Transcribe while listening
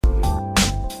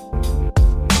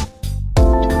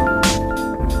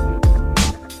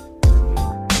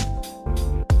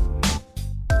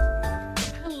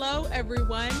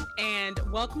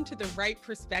welcome to The Right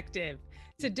Perspective.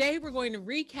 Today, we're going to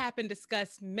recap and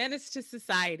discuss Menace to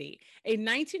Society, a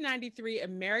 1993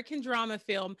 American drama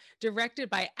film directed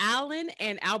by Allen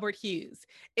and Albert Hughes.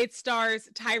 It stars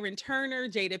Tyrin Turner,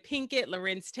 Jada Pinkett,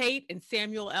 Larenz, Tate, and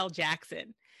Samuel L.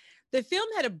 Jackson. The film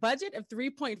had a budget of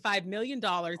 $3.5 million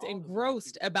and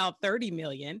grossed about $30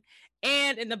 million.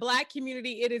 And in the Black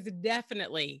community, it is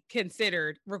definitely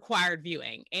considered required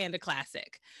viewing and a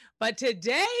classic. But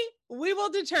today, we will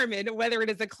determine whether it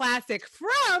is a classic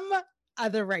from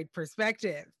The Right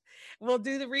Perspective. We'll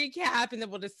do the recap and then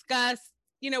we'll discuss,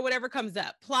 whatever comes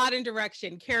up. Plot and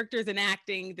direction, characters and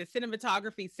acting, the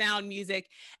cinematography, sound, music.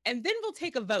 And then we'll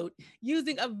take a vote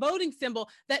using a voting symbol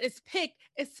that is picked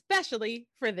especially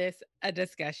for this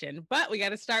discussion. But we got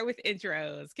to start with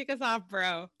intros. Kick us off,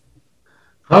 bro.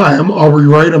 Hi, I'm Aubrey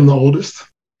Wright. I'm the oldest.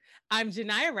 I'm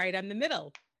Genia Wright. I'm the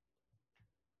middle.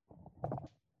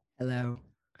 Hello.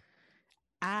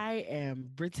 I am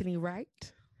Brittany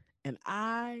Wright, and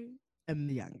I am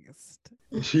the youngest.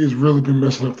 And she has really been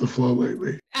messing up the flow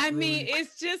lately. I mean,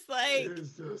 it's just like... And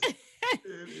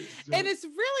it's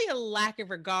really a lack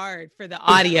of regard for the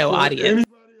audio audience.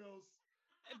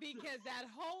 Because that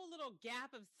whole little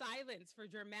gap of silence for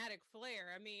dramatic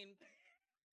flair, I mean...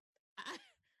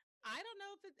 I don't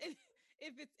know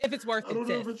if it's worth it. I don't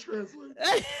know if it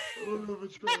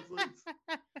translates.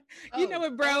 You know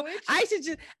what, bro? I should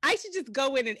just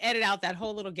go in and edit out that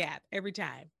whole little gap every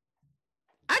time.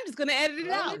 I'm just gonna edit it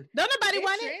out. Don't nobody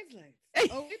want it. It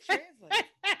translates.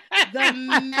 The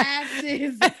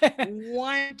masses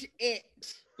want it.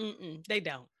 They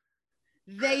don't.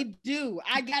 They do.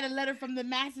 I got a letter from the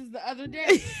masses the other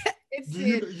day. It said,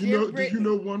 do you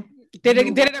know one? Did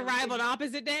it arrive on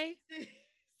opposite day?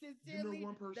 You know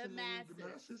one person named the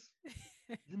masses?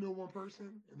 You know one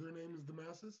person and their name is the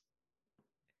masses?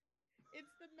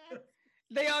 It's the masses.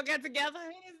 They all got together?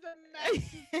 It is the masses.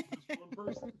 Just one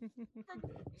person. From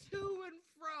to and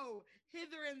fro,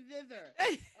 hither and thither.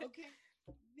 Okay?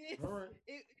 All right.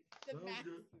 It's the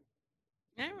masses.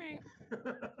 Good. All right.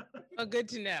 Well, good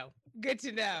to know. Good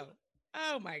to know.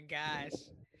 Oh my gosh.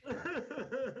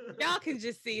 Y'all can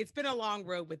just see it's been a long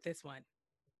road with this one.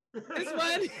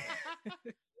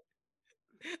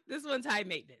 This one's high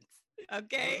maintenance.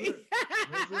 Okay.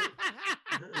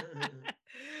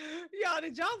 Y'all,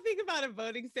 did y'all think about a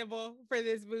voting symbol for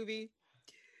this movie?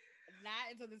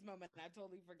 Not until this moment. I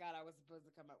totally forgot I was supposed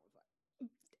to come up with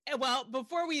one. Well,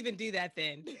 before we even do that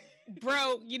then,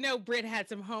 bro, Britt had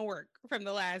some homework from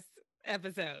the last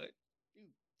episode.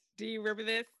 Do you remember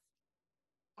this?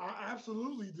 I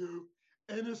absolutely do.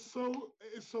 And it's so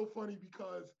funny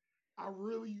because I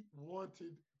really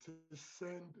wanted to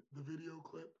send the video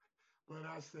clip, but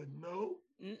I said no.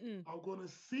 I'm gonna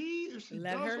see if she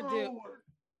does her homework.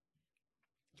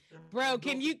 Bro,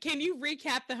 can you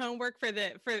recap the homework for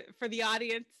the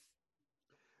audience?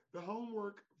 The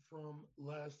homework from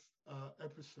last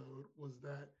episode was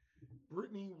that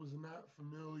Brittany was not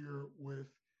familiar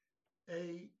with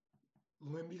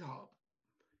Lindy Hop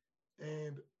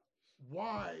and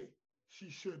why she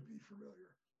should be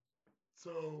familiar.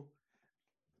 So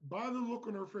by the look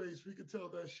on her face, we could tell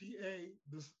that she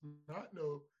does not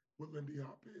know what Lindy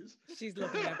Hop is. She's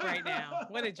looking up right now.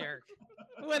 What a jerk.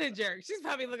 What a jerk. She's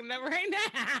probably looking up right now.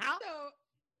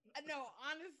 No,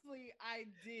 honestly, I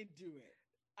did do it.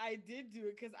 I did do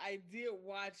it because I did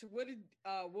watch, what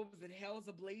was it? Hell's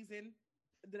a Blazing.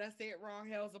 Did I say it wrong?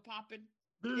 Hell's a Poppin'?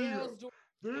 Hell's a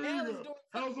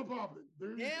Poppin'.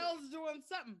 Hell's doing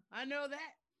something. I know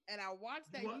that. And I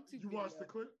watched that YouTube video. You watched the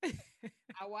clip?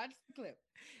 I watched the clip.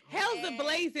 Hell's a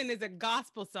Blazing is a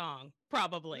gospel song,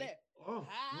 probably. Oh.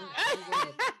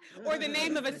 Or the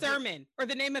name of a sermon, or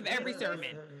the name of every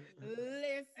sermon.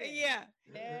 Listen. Yeah.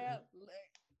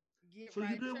 So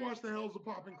you did watch the Hell's a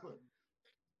Poppin' clip?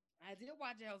 I did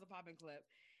watch the Hell's a Poppin' clip,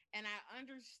 and I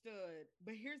understood,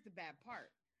 but here's the bad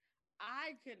part.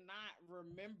 I could not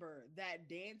remember that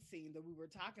dance scene that we were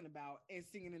talking about and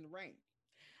Singing in the Rain.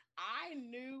 I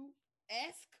knew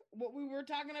what we were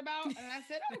talking about, and I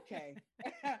said, okay,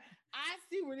 I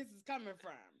see where this is coming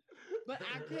from. But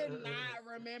I could not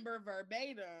remember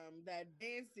verbatim that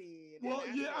dancing. Well,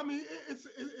 yeah, I mean, it's.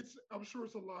 I'm sure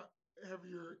it's a lot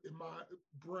heavier in my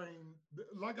brain.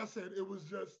 Like I said, it was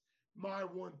just my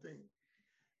one thing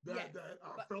that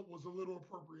I felt was a little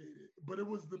appropriated. But it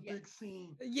was the big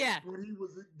scene. Yeah. When he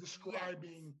was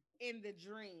describing in the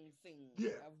dream scene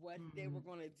of what they were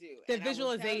going to do. The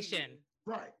visualization.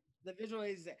 Right. The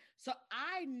visualization. So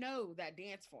I know that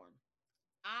dance form.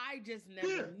 I just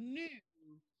never knew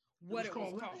what it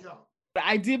was called. But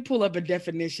I did pull up a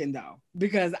definition though,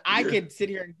 because I could sit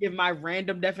here and give my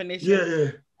random definition.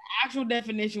 Yeah. actual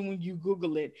definition, when you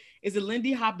Google it, is a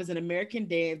Lindy Hop is an American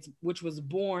dance which was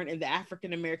born in the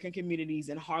African American communities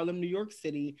in Harlem, New York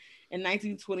City in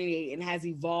 1928 and has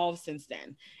evolved since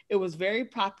then. It was very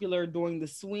popular during the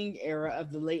swing era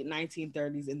of the late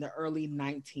 1930s and the early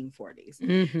 1940s.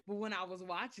 Mhm. But when I was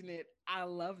watching it, I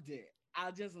loved it.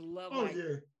 I just love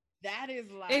yeah. that is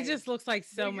like It just looks like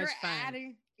so when much you're fun.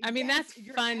 adding, I mean, yes, that's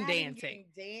you're fun adding dancing.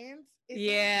 in dance. It's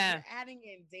Yeah. you're adding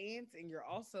in dance and you're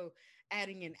also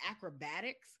adding in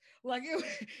acrobatics. Like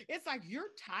it's like you're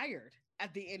tired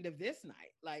at the end of this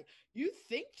night. Like you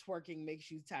think twerking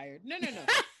makes you tired. No.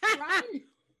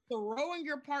 Throwing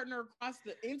your partner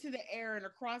into the air and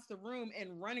across the room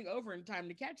and running over in time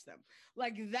to catch them.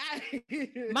 Like that.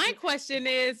 My question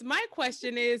is,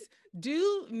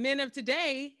 do men of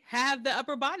today have the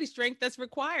upper body strength that's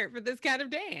required for this kind of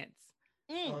dance?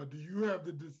 Do you have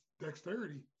the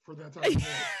dexterity for that type of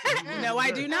dance? No,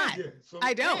 I do not. Yeah, so,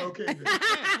 I don't. Okay. Then.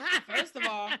 First of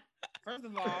all,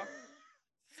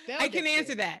 I can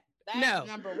answer that. That's no,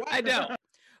 number one. I don't.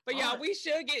 But All y'all, right. we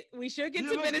should get to let's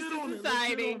Menace get to on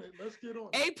Society. Let's get on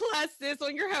it. A+ sis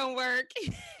on your homework.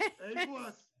 A+.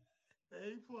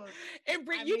 And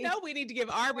Britt, we need to give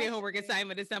Aubrey a homework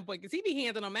assignment at some point because he be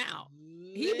handing them out.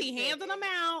 He be handing them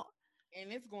out.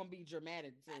 And it's going to be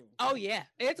dramatic too. Oh yeah,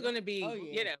 it's going to be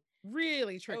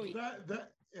really tricky.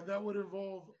 That would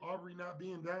involve Aubrey not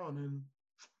being down, and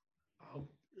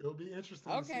it'll be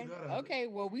interesting. To see that Okay.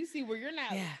 Well, we see where you're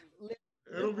not. Yeah.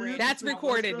 It'll be That's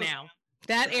recorded now.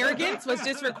 That arrogance was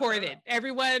just recorded.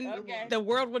 Everyone, the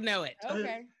world would know it.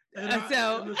 Okay. And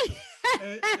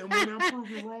when I'm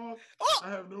proven wrong, I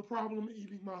have no problem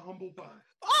eating my humble pie.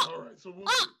 All right, so we'll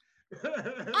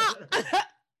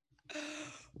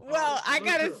well, I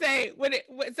gotta say, when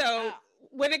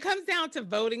it comes down to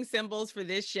voting symbols for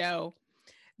this show,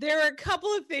 there are a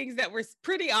couple of things that were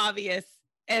pretty obvious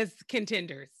as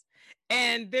contenders.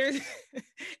 And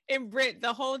in Brit,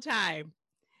 the whole time,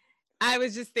 I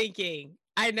was just thinking,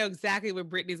 I know exactly what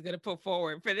Brittany's going to put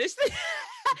forward for this.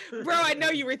 Bro, I know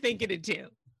you were thinking it too.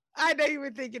 I don't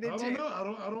know. I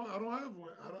don't have one.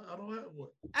 I don't have one.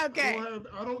 Okay.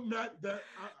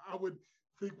 I would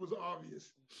think was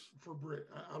obvious for Britt.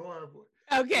 I don't have one.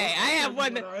 Okay, I have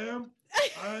one.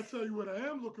 I tell you what I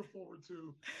am looking forward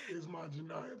to is my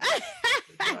Genia.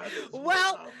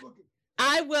 Well,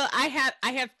 I will. I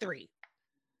have three.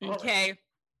 Okay. Right.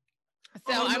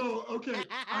 So okay.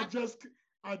 I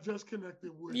just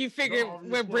connected with. You figured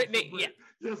with Brittany. Yeah.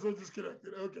 Yes, I just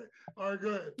connected. Okay. All right, go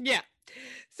ahead. Yeah.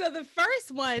 So the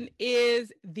first one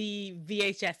is the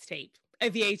VHS tape. A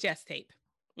VHS tape.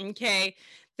 Okay.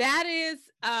 That is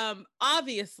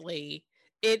obviously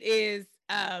it is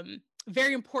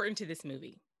very important to this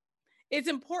movie. It's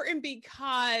important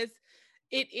because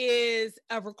it is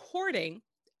a recording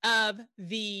of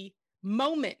the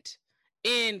moment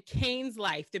in Kane's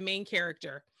life, the main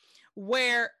character,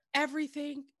 where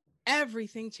everything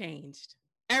changed.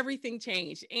 Everything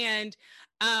changed. And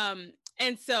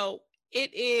so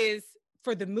it is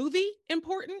for the movie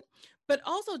important, but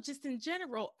also just in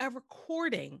general, a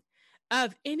recording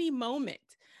of any moment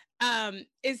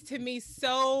is to me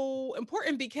so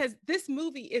important because this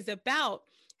movie is about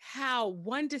how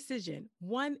one decision,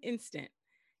 one instant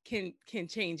can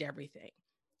change everything.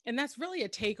 And that's really a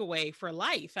takeaway for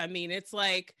life. I mean, it's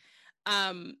like,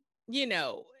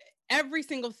 every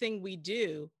single thing we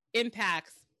do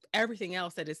impacts everything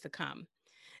else that is to come.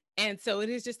 And so it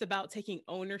is just about taking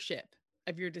ownership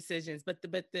of your decisions. But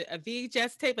a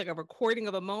VHS tape, like a recording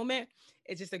of a moment,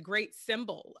 is just a great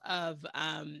symbol of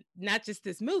not just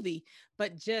this movie,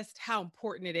 but just how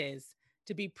important it is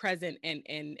to be present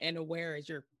and aware as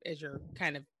you're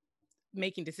kind of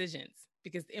making decisions,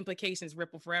 because the implications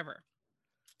ripple forever.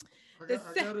 I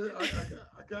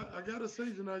gotta say,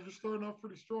 Janai, you're starting off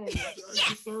pretty strong. Yes!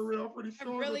 You're starting off pretty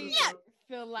strong. I really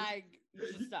feel like you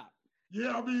should stop.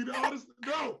 Yeah, I mean, honestly,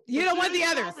 no. You don't want the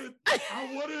others.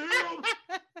 I want to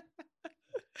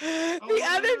hear them. The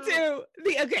other two.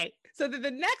 Okay, so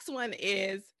the next one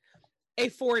is a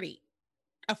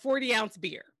 40-ounce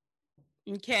beer.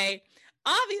 Okay,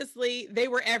 obviously they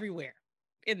were everywhere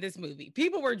in this movie.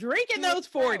 People were drinking those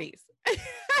 40s.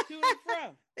 To and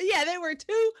from. Yeah, they were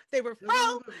to, they were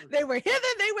from, they were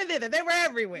hither, they were thither, they were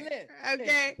everywhere.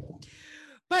 Okay.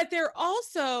 But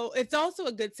it's also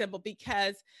a good symbol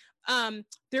because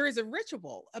there is a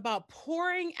ritual about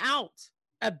pouring out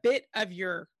a bit of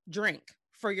your drink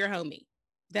for your homie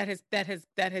that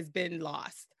has been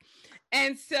lost.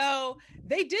 And so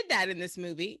they did that in this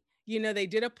movie. They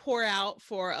did a pour out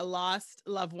for a lost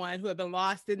loved one who had been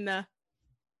lost in the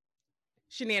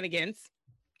shenanigans.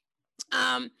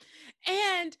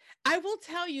 And I will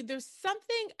tell you, there's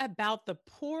something about the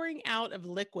pouring out of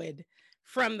liquid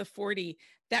from the 40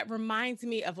 that reminds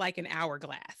me of like an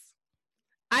hourglass.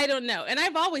 I don't know. And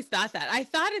I've always thought that. I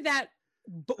thought of that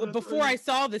before I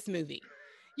saw this movie.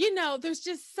 There's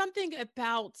just something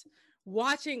about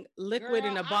watching liquid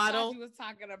in a bottle. I thought you was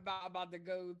talking about to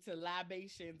go to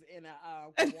libations in a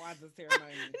Kwanzaa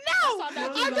ceremony. No,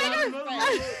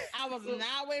 I was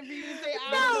not waiting for you to say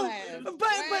hourglass. No,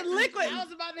 but liquid. I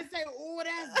was about to say, oh,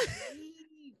 that's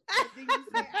deep. But then you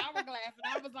said hourglass,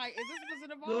 and I was like, is this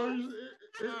Wizard of Oz?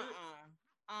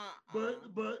 But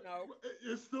no.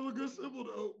 It's still a good symbol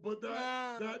though. But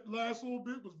that last little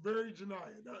bit was very Genia.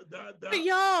 But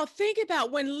y'all think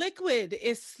about when liquid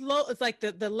is slow. It's like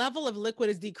the level of liquid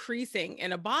is decreasing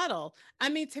in a bottle. I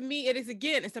mean, to me, it is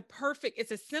again. It's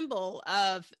a symbol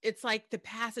of. It's like the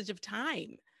passage of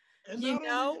time. And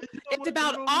it's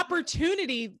about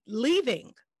opportunity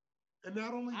leaving. And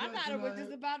not only that, I thought it was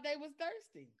just about they was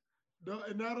thirsty. No,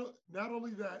 and not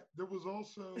only that, there was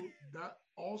also that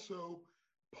also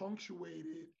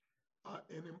punctuated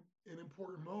an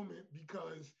important moment,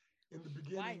 because in the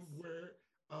beginning where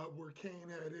Kane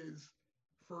had his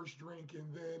first drink,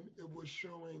 and then it was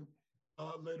showing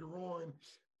later on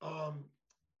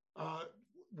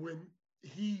when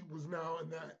he was now in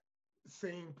that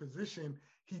same position,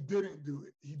 he didn't do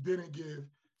it. He didn't give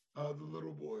the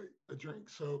little boy a drink.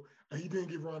 So he didn't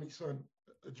give Ronnie's son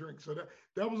a drink. So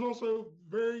that was also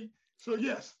very. So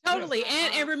yes, totally.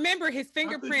 Yes. And remember, his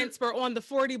fingerprints were on the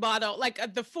 40 bottle.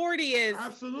 Like the 40 is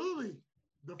absolutely.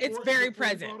 It's very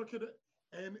present.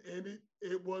 And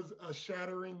it was a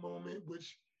shattering moment,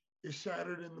 which is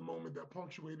shattered in the moment that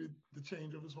punctuated the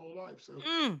change of his whole life. So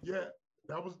yeah,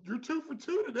 you're 2 for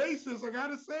 2 today, sis. I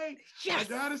gotta say, yes.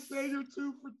 You're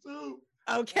 2 for 2.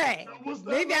 Okay.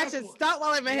 Maybe I should stop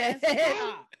while I'm ahead.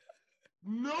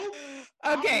 Nope.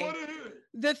 Okay.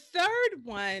 The third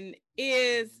one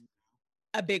is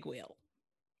a big wheel.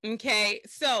 Okay.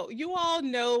 So you all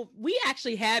know we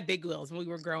actually had big wheels when we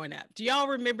were growing up. Do y'all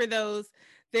remember those?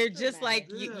 They're just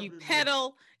like you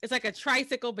pedal. It's like a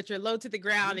tricycle, but you're low to the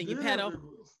ground and you pedal.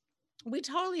 We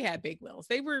totally had big wheels.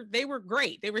 They were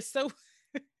great. They were so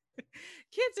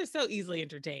kids are so easily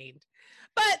entertained.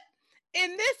 But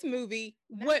in this movie,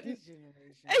 they're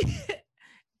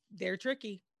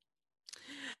tricky.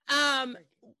 So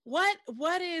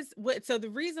the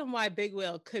reason why big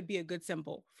wheel could be a good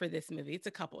symbol for this movie, it's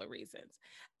a couple of reasons.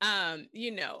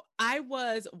 I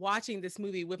was watching this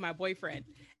movie with my boyfriend,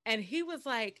 and James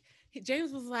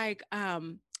was like,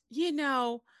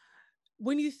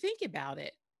 when you think about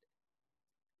it,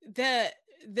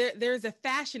 there's a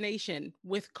fascination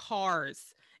with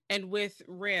cars and with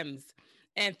rims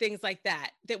and things like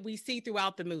that we see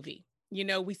throughout the movie.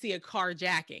 We see a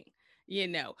carjacking.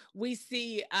 We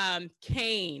see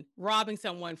Kane robbing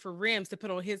someone for rims to put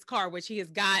on his car, which he has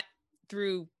got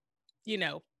through,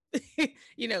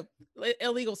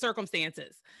 illegal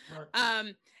circumstances.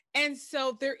 Right. And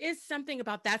so there is something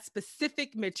about that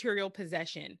specific material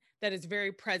possession that is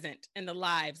very present in the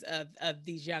lives of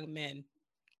these young men.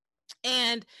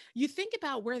 And you think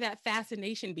about where that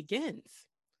fascination begins.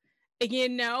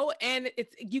 And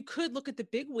you could look at the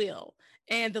big wheel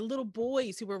and the little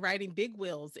boys who were riding big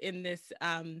wheels in this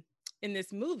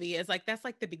movie as like, that's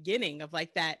like the beginning of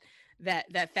like that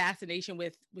fascination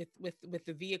with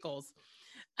the vehicles.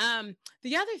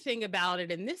 The other thing about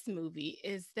it in this movie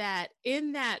is that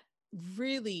in that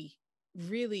really,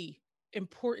 really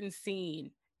important scene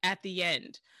at the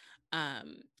end,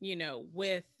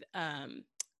 with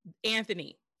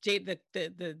Anthony,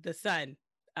 the son,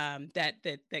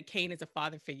 that Kane is a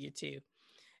father figure to,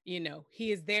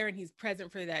 he is there and he's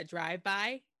present for that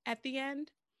drive-by at the end.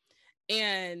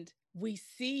 And we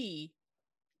see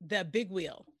the big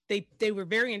wheel. They were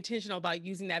very intentional about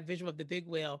using that visual of the big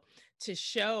wheel to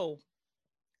show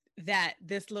that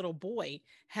this little boy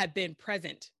had been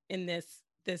present in this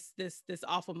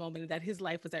awful moment, that his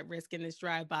life was at risk in this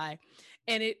drive-by.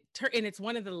 And it's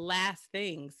one of the last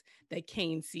things that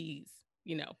Kane sees,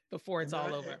 before it's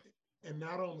all over. And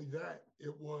not only that,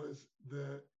 it was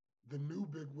the new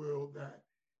big wheel that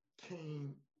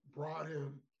Kane brought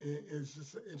him. It's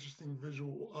just an interesting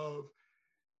visual of,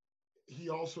 he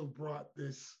also brought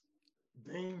this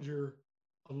danger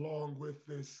along with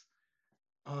this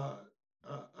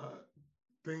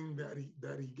thing that he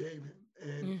gave him.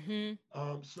 And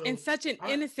so, and such an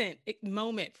innocent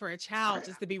moment for a child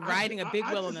just to be riding a big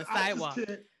wheel on the sidewalk.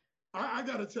 I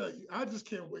gotta tell you, I just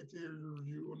can't wait to hear your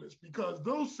review on this, because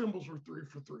those symbols were 3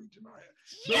 for 3, Genia.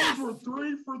 Yes! Those were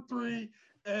 3 for 3,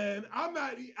 and I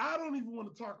don't even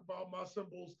want to talk about my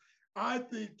symbols. I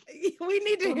think we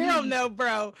need to hear them though,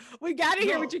 bro. We got to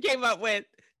hear what you came up with.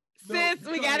 Sis,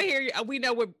 we got to hear you. We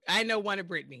know what I know one of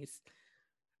Brittany's.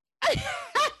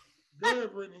 Go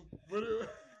ahead, Brittany.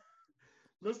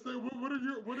 Let's say what are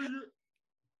your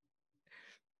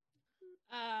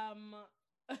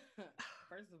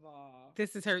first of all,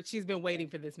 this is her. She's been waiting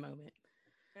for this moment.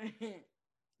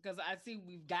 Because I see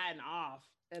we've gotten off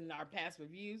in our past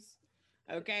reviews,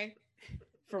 okay,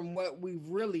 from what we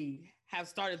really have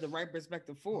started the right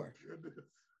perspective for,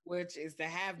 which is to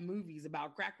have movies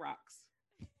about crack rocks.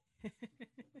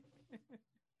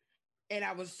 And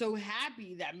I was so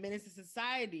happy that Menace to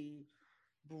Society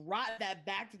brought that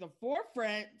back to the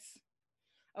forefront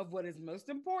of what is most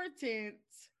important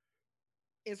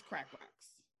is crack rocks.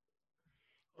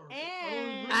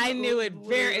 And I knew it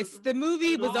the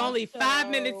movie was only 5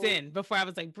 minutes in before I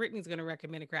was like, Brittany's going to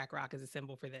recommend a crack rock as a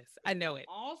symbol for this. I know it.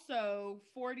 Also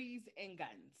 40s and guns.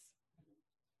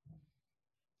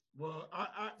 Well,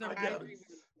 I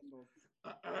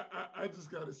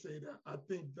just got to say that I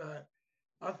think that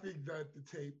the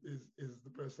tape is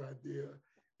the best idea.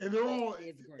 And they're all,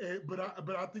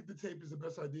 but I think the tape is the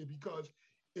best idea because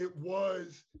it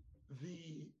was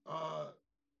the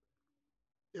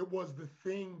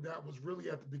thing that was really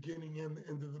at the beginning and the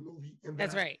end of the movie. And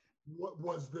that's right. What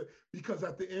was because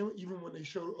at the end, even when they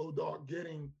showed O-Dog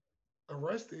getting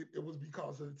arrested, it was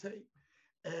because of the tape.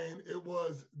 And it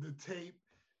was the tape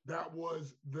that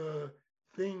was the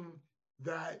thing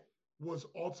that was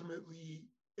ultimately,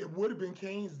 it would have been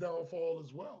Kane's downfall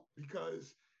as well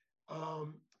because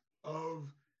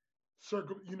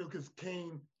because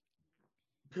Kane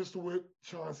pistol whipped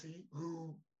Chauncey,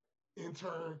 who in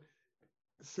turn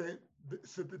sent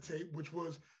the tape, which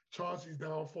was Chauncey's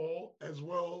downfall as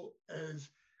well as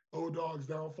O-Dog's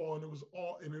downfall,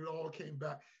 and it all came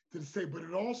back to the tape. But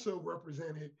it also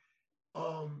represented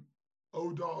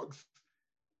O-Dog's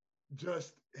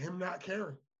just him not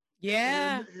caring.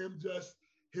 Yeah. Him just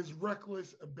his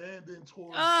reckless abandon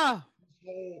towards this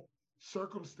whole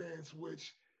circumstance,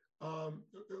 which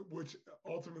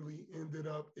ultimately ended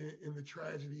up in the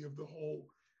tragedy of the whole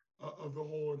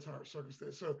entire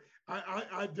circumstance. So I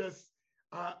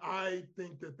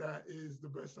think that is the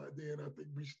best idea, and I think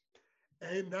we should.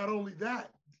 And not only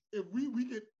that, if we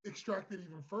get extracted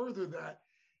even further,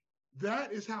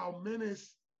 that is how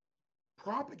Menace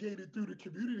propagated through the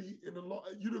community in the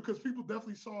because people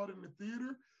definitely saw it in the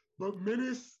theater, but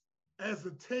Menace as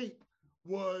a tape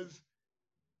was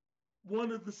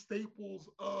one of the staples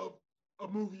of a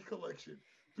movie collection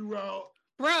throughout.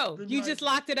 Bro, you just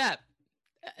locked it up.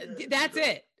 That's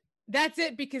it. That's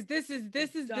it, because this is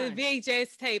the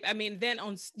VHS tape. I mean, then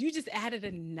you just added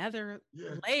another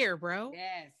layer, bro.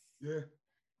 Yes. Yeah.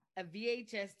 A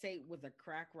VHS tape with a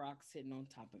crack rock sitting on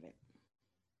top of it.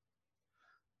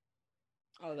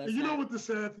 Oh, that's know what the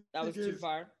sad thing that was is, too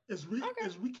far. The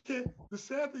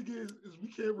sad thing is we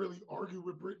can't really argue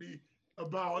with Brittany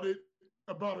about a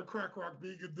crack rock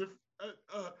being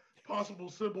a possible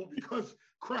symbol, because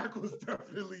crack was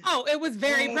definitely. Oh, it was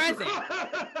very present.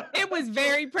 It was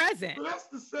very present. So that's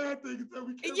the sad thing, is that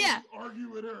we can't really argue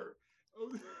with her.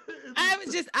 I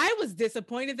was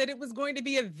disappointed that it was going to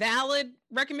be a valid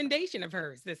recommendation of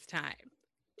hers this time.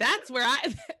 That's where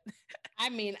I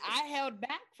mean, I held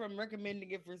back from recommending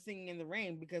it for Singing in the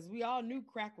Rain because we all knew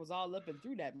crack was all up and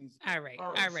through that music. All right.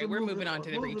 So we're moving on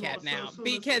to the recap now,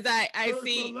 because I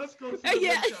see. So let's go to the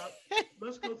recap.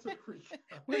 Let's go to the recap.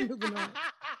 We're moving on.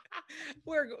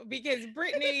 Because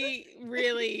Brittany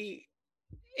really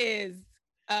is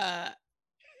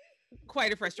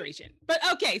quite a frustration. But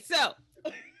okay, so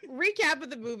recap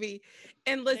of the movie,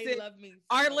 and listen,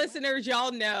 our listeners,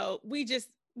 y'all know we're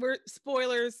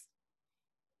spoilers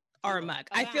are a mug.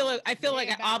 I feel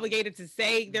like I'm obligated to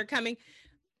say they're coming,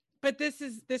 but this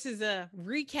is a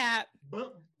recap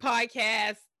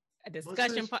podcast, a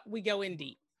discussion. We go in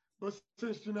deep. But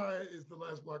since Genia is the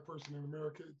last Black person in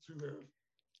America to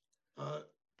have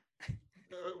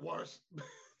watched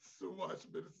Menace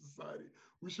Society,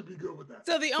 we should be good with that.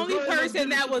 So the only person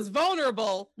that was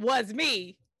vulnerable was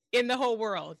me in the whole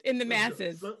world, in the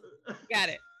masses. Got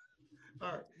it.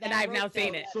 All right. And I've now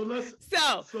seen it. So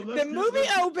the movie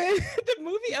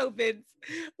opens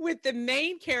with the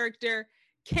main character,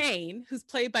 Kane, who's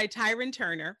played by Tyrin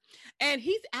Turner, and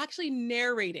he's actually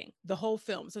narrating the whole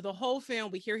film. So the whole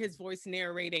film, we hear his voice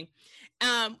narrating.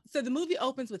 So the movie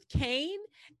opens with Kane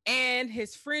and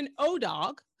his friend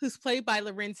O-Dog, who's played by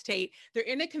Larenz Tate. They're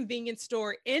in a convenience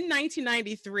store in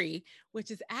 1993, which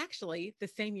is actually the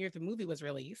same year the movie was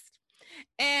released.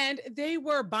 And they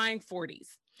were buying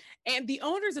 40s. And the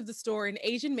owners of the store, an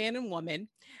Asian man and woman,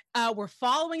 were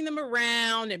following them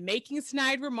around and making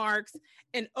snide remarks.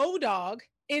 And O-Dog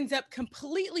ends up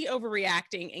completely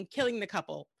overreacting and killing the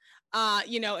couple,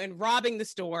 and robbing the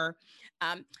store.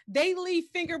 They leave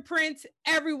fingerprints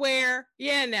everywhere.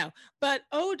 Yeah, no. But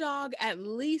O-Dog at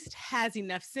least has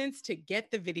enough sense to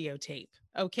get the videotape,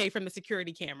 okay, from the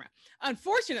security camera.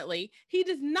 Unfortunately, he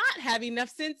does not have enough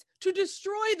sense to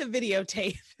destroy the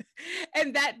videotape.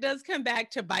 And that does come back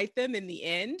to bite them in the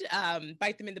end,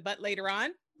 bite them in the butt later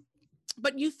on.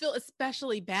 But you feel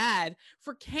especially bad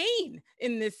for Kane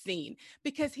in this scene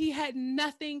because he had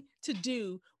nothing to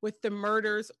do with the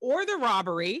murders or the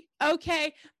robbery.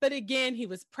 Okay. But again, he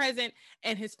was present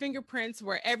and his fingerprints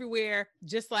were everywhere,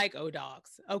 just like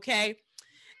O-Dog's. Okay.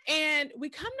 And we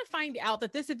come to find out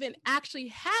that this event actually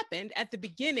happened at the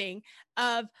beginning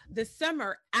of the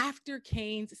summer after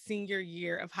Kane's senior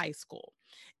year of high school.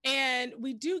 And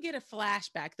we do get a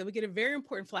flashback, though we get a very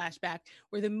important flashback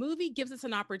where the movie gives us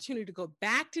an opportunity to go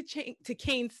back to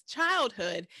Kane's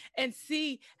childhood and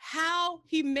see how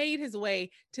he made his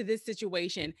way to this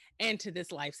situation and to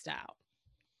this lifestyle.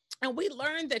 And we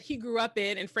learned that he grew up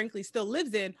in, and frankly still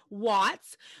lives in,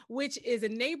 Watts, which is a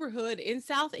neighborhood in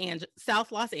South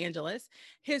Los Angeles.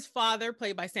 His father,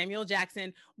 played by Samuel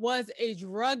Jackson, was a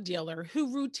drug dealer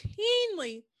who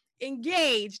routinely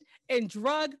engaged in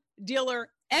drug dealer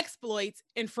exploits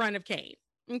in front of Kane.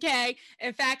 Okay.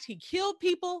 In fact, he killed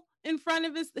people in front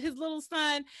of his little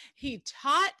son. He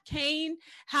taught Kane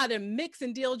how to mix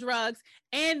and deal drugs,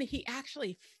 and he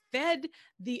actually fed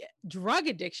the drug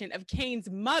addiction of Kane's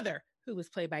mother, who was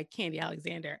played by Candy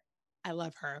Alexander. I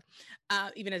love her,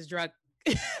 even as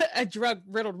a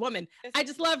drug-riddled woman. I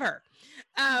just love her.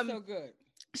 So good.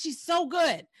 She's so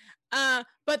good.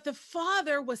 But the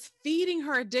father was feeding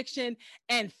her addiction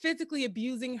and physically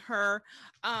abusing her.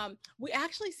 We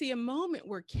actually see a moment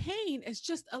where Kane is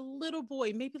just a little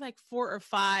boy, maybe like 4 or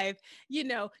 5.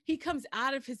 He comes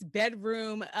out of his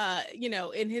bedroom,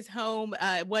 in his home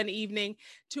one evening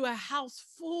to a house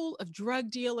full of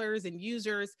drug dealers and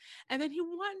users. And then he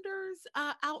wanders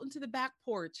out into the back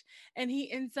porch and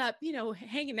he ends up,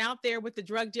 hanging out there with the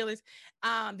drug dealers,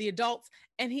 the adults.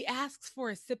 And he asks for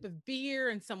a sip of beer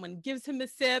and someone gives him a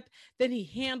sip. Then he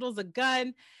handles a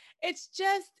gun. It's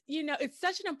just, it's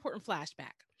such an important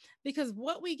flashback because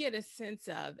what we get a sense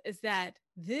of is that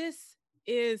this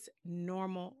is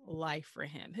normal life for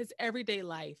him. His everyday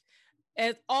life,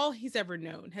 as all he's ever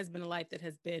known, has been a life that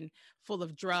has been full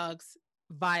of drugs,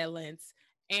 violence,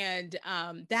 and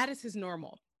that is his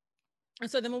normal. And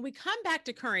so then when we come back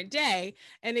to current day,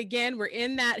 and again, we're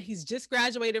in that he's just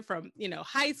graduated from,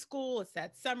 high school. It's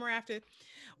that summer after.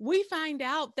 We find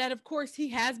out that, of course, he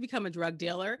has become a drug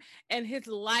dealer and his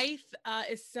life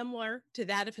is similar to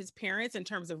that of his parents in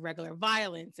terms of regular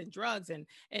violence and drugs and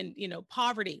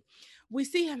poverty. We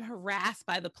see him harassed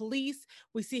by the police.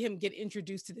 We see him get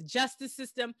introduced to the justice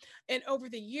system. And over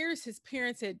the years, his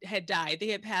parents had died. They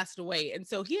had passed away. And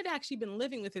so he had actually been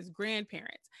living with his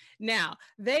grandparents. Now,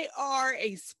 they are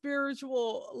a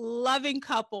spiritual, loving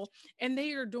couple, and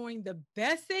they are doing the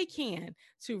best they can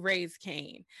to raise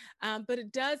Kane. But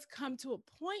it does come to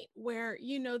a point where,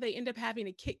 they end up having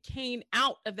to kick Kane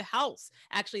out of the house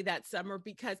actually that summer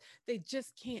because they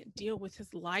just can't deal with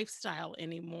his lifestyle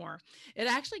anymore. It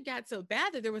actually got so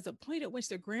bad that there was a point at which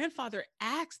the grandfather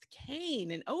asked Kane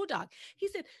and O-Dog, he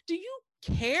said, "Do you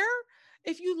care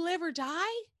if you live or die?"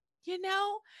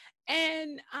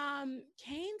 And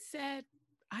Kane said,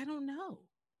 "I don't know."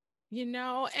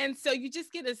 And so you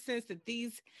just get a sense that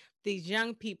these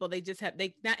young people, they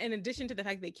not, in addition to the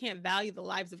fact they can't value the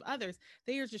lives of others,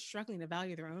 they are just struggling to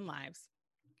value their own lives.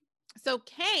 So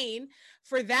Kane,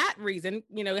 for that reason,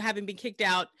 having been kicked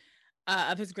out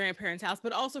of his grandparents' house,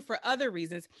 but also for other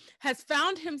reasons, has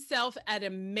found himself at a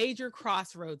major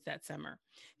crossroads that summer.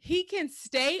 He can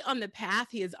stay on the path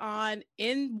he is on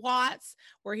in Watts,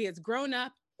 where he has grown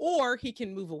up, or he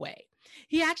can move away.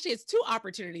 He actually has 2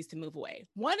 opportunities to move away.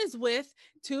 One is with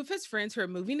 2 of his friends who are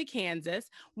moving to Kansas.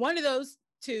 One of those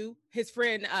 2, his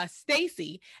friend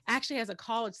Stacy, actually has a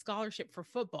college scholarship for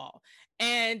football.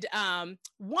 And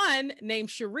one named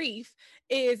Sharif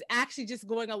is actually just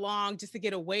going along just to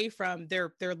get away from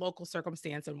their local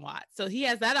circumstance in Watts. So he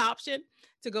has that option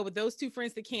to go with those 2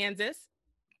 friends to Kansas.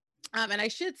 And I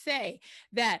should say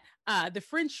that the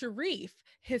friend Sharif,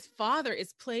 his father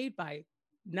is played by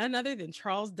none other than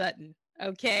Charles Dutton.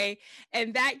 Okay.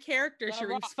 And that character,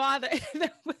 Sharif's father,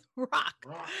 Rock.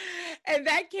 And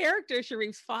that character,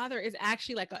 Sharif's father, is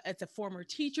actually it's a former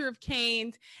teacher of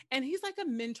Kane's, and he's like a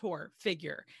mentor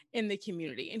figure in the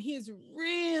community. And he is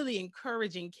really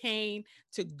encouraging Kane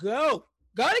to go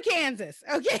go to Kansas.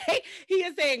 Okay. He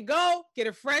is saying, go get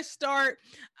a fresh start.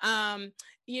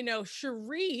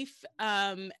 Sharif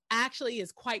actually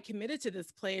is quite committed to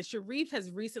this plan. Sharif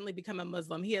has recently become a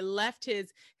Muslim. He had left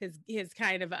his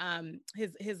kind of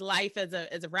his life as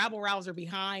a rabble rouser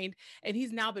behind, and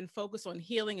he's now been focused on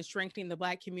healing and strengthening the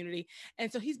Black community.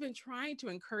 And so he's been trying to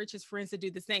encourage his friends to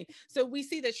do the same. So we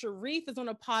see that Sharif is on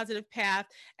a positive path,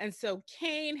 and so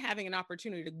Kane having an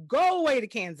opportunity to go away to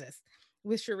Kansas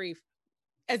with Sharif.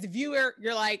 As a viewer,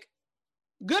 you're like,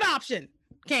 good option,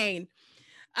 Kane.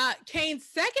 Kane's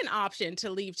second option to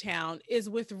leave town is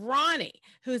with Ronnie,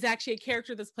 who's actually a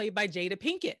character that's played by Jada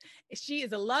Pinkett. She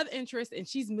is a love interest, and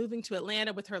she's moving to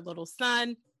Atlanta with her little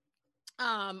son,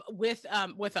 with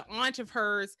an aunt of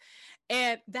hers.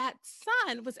 And that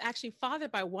son was actually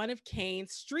fathered by one of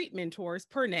Kane's street mentors,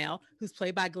 Purnell, who's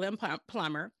played by Glenn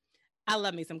Plummer. I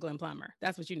love me some Glenn Plummer.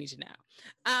 That's what you need to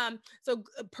know. So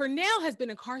Purnell has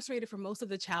been incarcerated for most of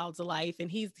the child's life, and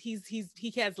he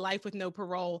has life with no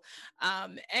parole.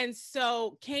 And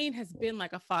so Kane has been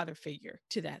like a father figure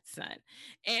to that son.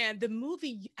 And the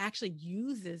movie actually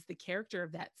uses the character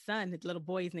of that son, the little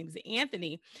boy, his name is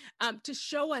Anthony, to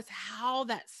show us how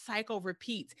that cycle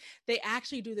repeats. They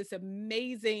actually do this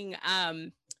amazing,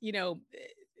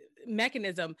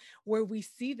 mechanism where we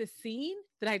see the scene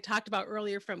that I talked about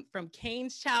earlier from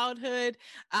Kane's childhood,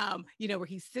 where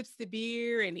he sips the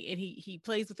beer and he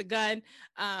plays with the gun.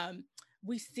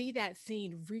 We see that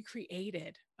scene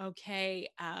recreated, okay,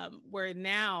 where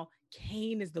now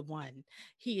Kane is the one.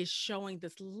 He is showing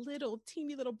this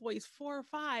teeny little boy, he's 4 or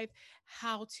 5,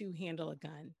 how to handle a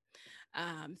gun.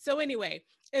 So anyway,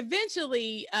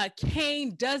 eventually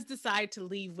Kane does decide to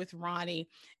leave with Ronnie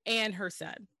and her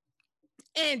son.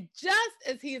 And just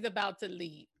as he is about to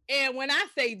leave, and when I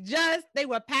say just, they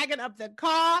were packing up the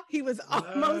car. He was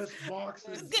almost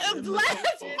boxes. This is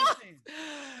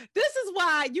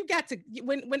why you got to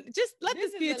when just let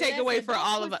this be a takeaway for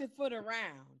all of us. Foot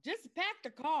around. Just pack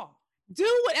the car.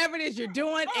 Do whatever it is you're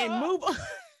doing and move on.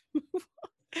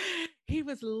 He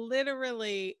was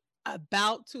literally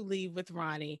about to leave with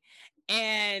Ronnie,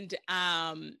 and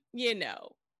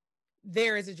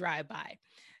there is a drive-by.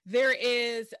 There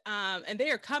is, and they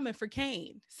are coming for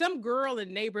Kane. Some girl in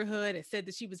the neighborhood has said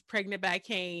that she was pregnant by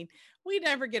Kane. We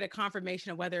never get a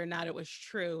confirmation of whether or not it was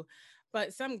true,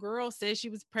 but some girl says she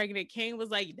was pregnant. Kane was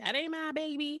like, that ain't my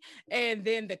baby. And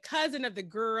then the cousin of the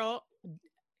girl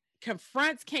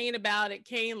confronts Kane about it.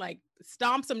 Kane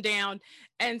stomps him down.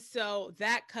 And so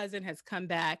that cousin has come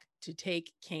back to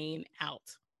take Kane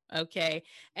out. Okay.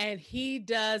 And he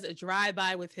does a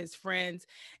drive-by with his friends.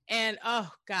 And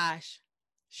oh gosh,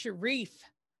 Sharif,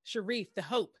 the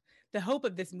hope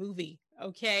of this movie.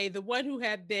 Okay. The one who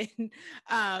had been,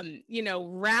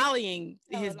 rallying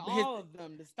all of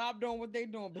them to stop doing what they're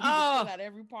doing, but he was still at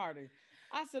every party.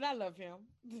 I said, I love him.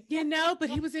 But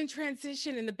he was in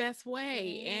transition in the best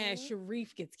way. And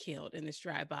Sharif gets killed in this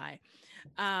drive-by.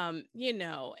 And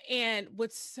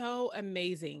what's so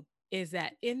amazing is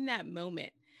that in that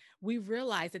moment, we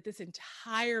realize that this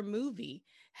entire movie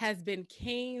has been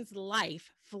Kane's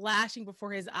life flashing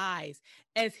before his eyes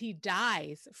as he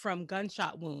dies from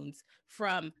gunshot wounds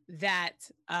from that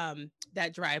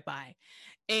drive-by.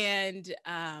 And,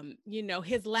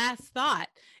 his last thought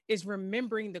is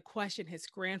remembering the question his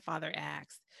grandfather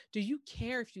asked, do you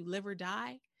care if you live or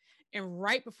die? And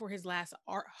right before his last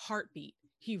heartbeat,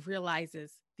 he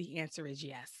realizes the answer is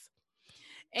yes.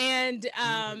 And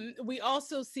we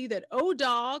also see that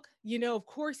O-Dog, of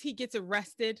course, he gets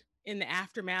arrested in the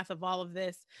aftermath of all of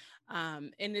this.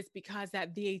 And it's because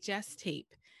that VHS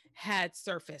tape had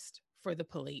surfaced for the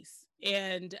police.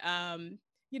 And,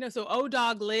 so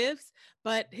O-Dog lives,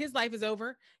 but his life is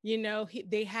over.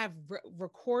 They have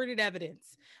recorded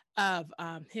evidence of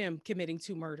him committing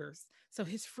 2 murders. So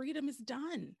his freedom is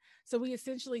done. So we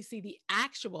essentially see the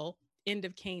actual end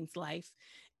of Kane's life.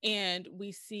 And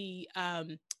we see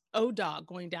O-Dog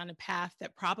going down a path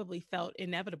that probably felt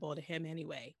inevitable to him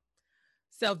anyway.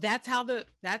 So that's how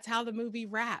the movie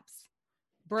wraps.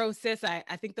 Bro, sis, I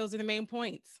think those are the main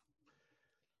points.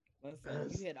 Listen,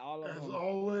 you hit all of them. As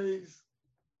always,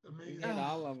 amazing. You hit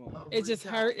all of them. It just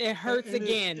hurt. It hurts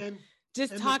again.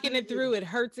 Just talking it through, it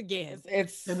hurts again.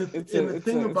 The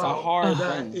thing about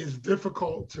that is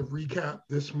difficult to recap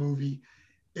this movie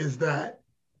is that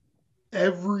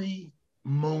every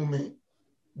moment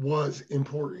was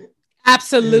important.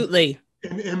 Absolutely.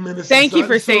 In Menace. Thank you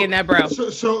for saying that, bro.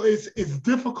 So it's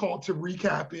difficult to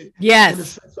recap it. Yes. In the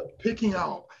sense of picking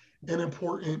out an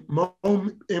important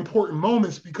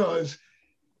moments, because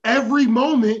every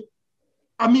moment,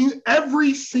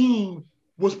 every scene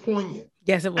was poignant.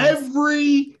 Yes, it was.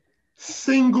 Every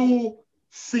single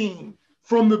scene,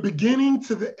 from the beginning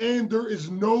to the end, there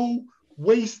is no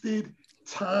wasted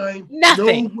time,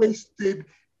 Nothing. no wasted.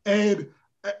 And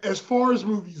as far as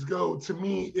movies go, to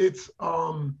me, it's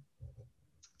one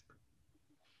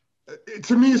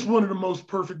of the most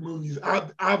perfect movies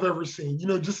I've ever seen. You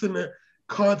know, just in the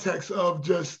context of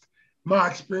just my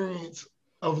experience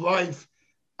of life.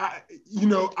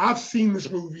 I've seen this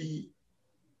movie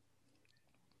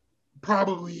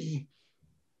probably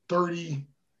 30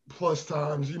 plus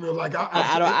times. You know, like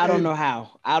I don't know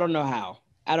how. I don't know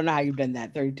how you've done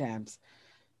that 30 times.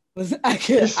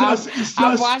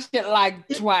 I've watched it like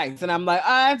twice, and I'm like, oh,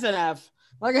 that's enough.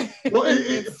 Like, well,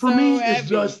 for me,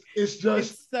 heavy. it's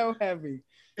just so heavy.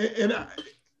 And I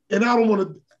don't want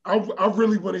to. I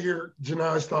really want to hear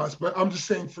Jania's thoughts, but I'm just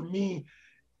saying, for me,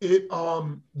 it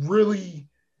really.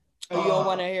 Oh, you don't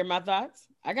want to hear my thoughts?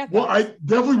 I got thoughts. Well, I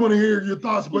definitely want to hear your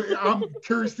thoughts, but I'm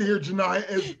curious to hear Jania.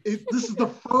 This is the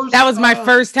first. That was my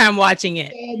first time watching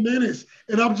it. Menace,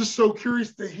 and I'm just so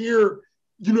curious to hear,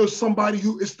 somebody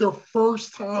who it's their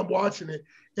first time watching it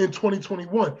in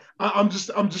 2021. I'm just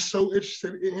so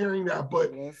interested in hearing that.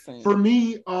 But for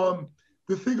me,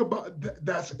 the thing about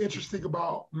that's interesting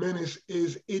about Menace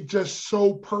is it just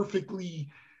so perfectly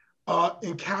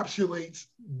encapsulates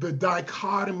the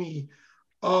dichotomy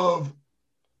of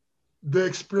the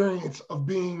experience of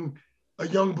being a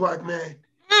young Black man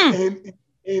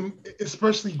and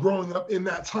especially growing up in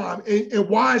that time. And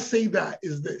why I say that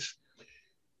is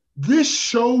this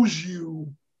shows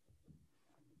you,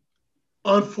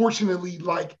 unfortunately,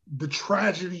 like the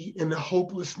tragedy and the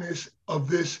hopelessness of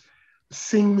this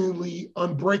seemingly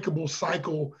unbreakable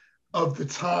cycle of the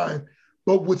time.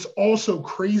 But what's also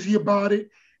crazy about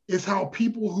it is how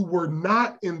people who were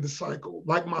not in the cycle,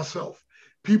 like myself,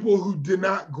 people who did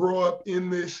not grow up in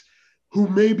this, who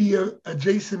may be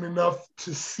adjacent enough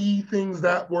to see things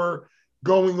that were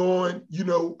going on,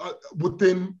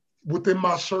 within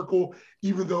my circle,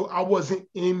 even though I wasn't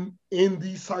in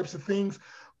these types of things.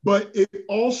 But it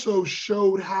also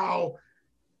showed how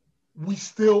we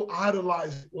still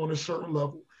idolize it on a certain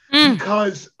level,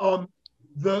 because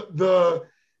the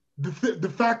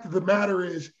fact of the matter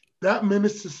is that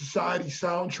Menace to Society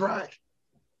soundtrack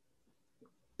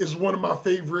is one of my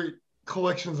favorite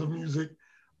collections of music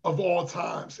of all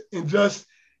times. And just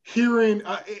hearing,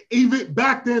 even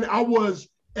back then, I was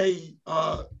a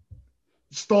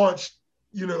staunch,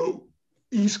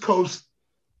 East Coast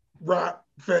rock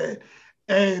fan.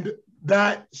 And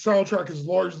that soundtrack is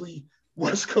largely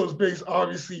West Coast based,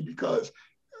 obviously, because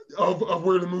of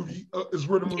where the movie is.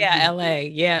 Where the movie is, LA,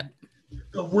 yeah.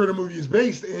 Of where the movie is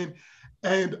based. And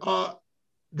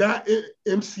that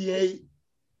MCA,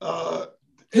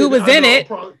 who was in it?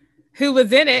 Who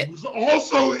was in it? Was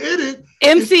also in it.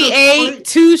 MC8,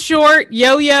 Too Short,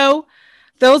 Yo-Yo.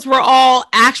 Those were all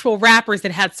actual rappers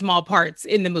that had small parts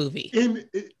in the movie.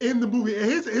 In the movie, and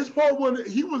his part one,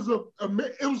 he was a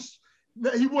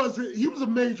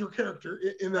major character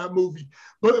in that movie.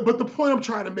 But the point I'm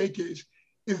trying to make is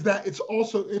that it's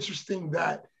also interesting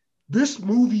that this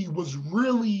movie was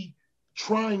really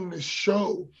trying to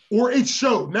show, or it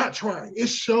showed, not trying, it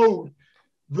showed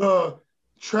the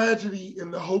tragedy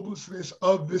and the hopelessness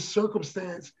of this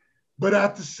circumstance, but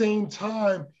at the same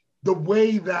time, the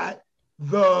way that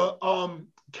the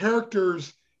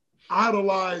characters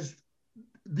idolized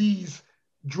these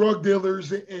drug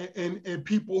dealers and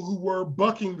people who were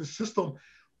bucking the system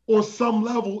on some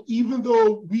level, even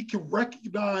though we can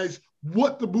recognize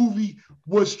what the movie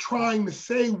was trying to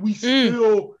say, we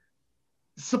still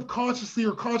subconsciously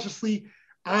or consciously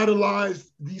idolized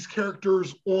these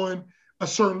characters on a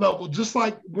certain level. Just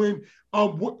like when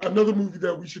another movie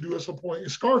that we should do at some point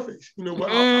is Scarface. And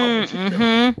everybody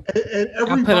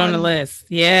I'll put on the list.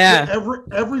 Yeah.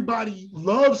 Everybody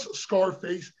loves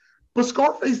Scarface, but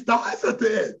Scarface dies at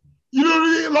the end. You know what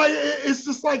I mean? Like, it's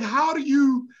just like, how do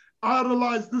you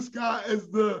idolize this guy as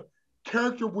the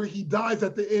character where he dies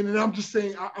at the end? And I'm just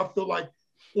saying, I feel like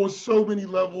on so many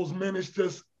levels, Menace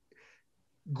just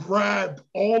grabbed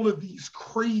all of these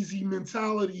crazy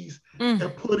mentalities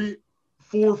and put it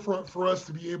forefront for us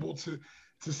to be able to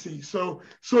see. So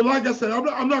like I said,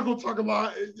 I'm not going to talk a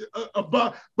lot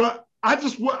about, but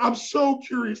I'm so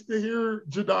curious to hear,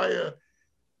 Jania,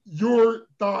 your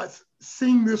thoughts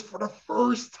seeing this for the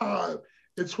first time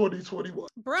in 2021.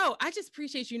 Bro, I just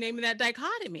appreciate you naming that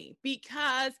dichotomy,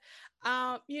 because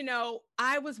I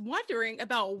was wondering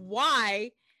about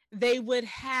why they would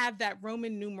have that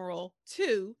Roman numeral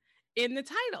 2 in the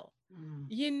title.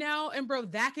 And bro,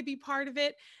 that could be part of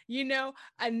it.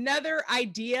 Another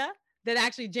idea that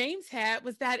actually James had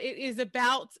was that it is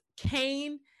about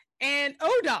Kane and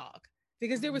O-Dog.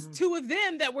 because there was two of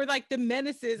them that were like the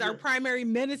menaces, our primary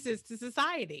menaces to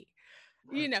society.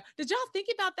 Right. You know, did y'all think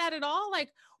about that at all? Like,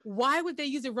 why would they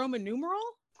use a Roman numeral?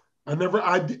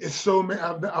 It's so,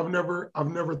 I've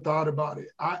never thought about it.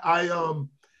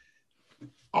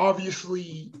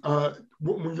 Obviously,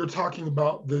 when you're talking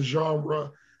about the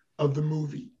genre of the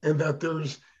movie, and that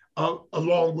there's,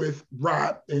 along with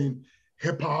rap and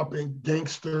hip hop and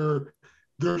gangster,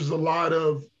 there's a lot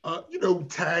of,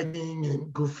 tagging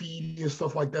and graffiti and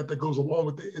stuff like that that goes along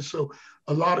with it. And so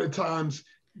a lot of times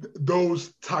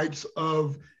those types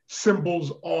of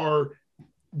symbols are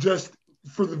just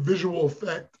for the visual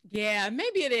effect. Yeah,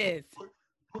 maybe it is.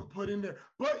 Put in there.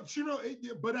 But,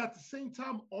 but at the same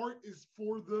time, art is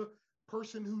for the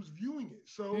person who's viewing it.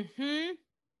 So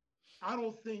I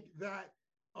don't think that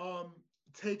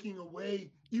taking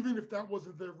away, even if that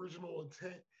wasn't the original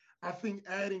intent, I think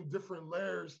adding different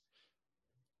layers,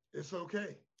 it's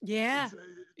okay. Yeah.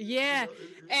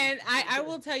 And I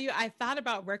will tell you, I thought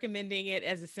about recommending it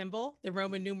as a symbol, the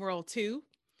Roman numeral 2.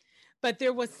 But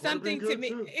there was something to me.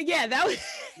 Too. Yeah, that was.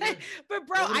 Yeah. But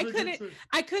bro,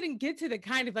 I couldn't get to the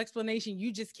kind of explanation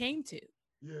you just came to.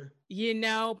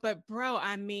 Yeah. But bro,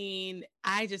 I mean,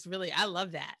 I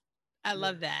love that. I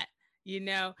love that.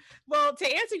 Well, to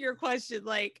answer your question,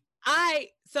 like I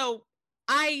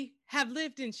have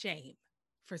lived in shame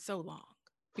for so long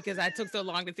because I took so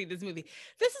long to see this movie.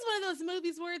 This is one of those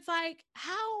movies where it's like,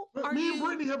 Me and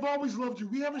Brittany have always loved you.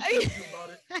 We haven't shamed you about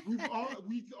it.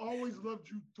 We've always loved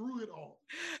you through it all.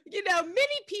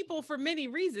 Many people, for many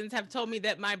reasons, have told me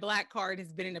that my Black card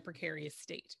has been in a precarious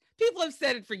state. People have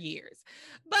said it for years,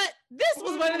 but this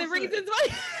was one of the reasons why.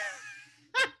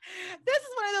 This is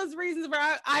one of those reasons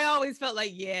where I always felt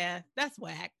like, yeah, that's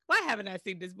whack. Why haven't I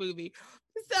seen this movie?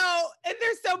 So, and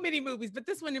there's so many movies, but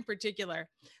this one in particular.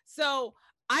 So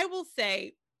I will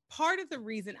say part of the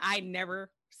reason I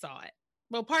never saw it,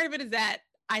 well, part of it is that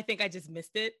I think I just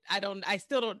missed it. I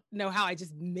still don't know how I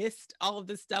just missed all of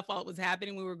this stuff while it was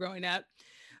happening when we were growing up.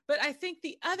 But I think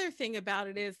the other thing about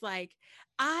it is like,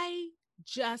 I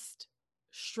just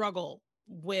struggle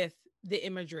with the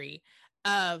imagery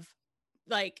of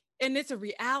like, and it's a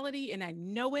reality and I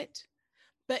know it,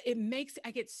 but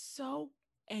I get so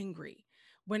angry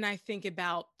when I think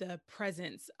about the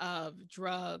presence of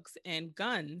drugs and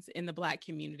guns in the Black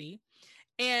community.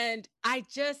 And I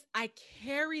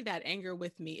carry that anger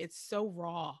with me. It's so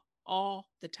raw all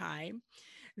the time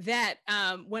that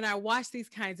when I watch these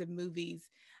kinds of movies,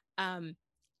 I'm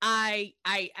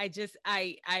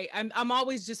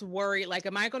always just worried, like,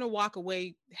 am I going to walk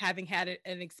away having had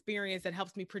an experience that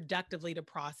helps me productively to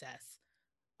process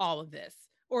all of this?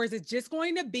 Or is it just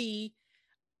going to be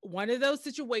one of those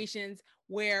situations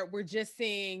where we're just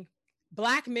seeing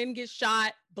Black men get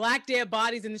shot, Black dead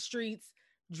bodies in the streets,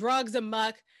 drugs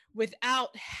amok,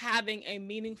 without having a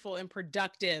meaningful and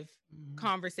productive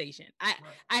conversation?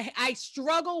 I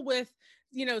struggle with,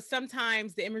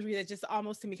 sometimes the imagery that just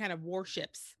almost to me kind of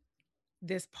worships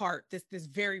this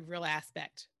very real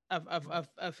aspect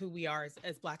of who we are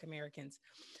as Black Americans.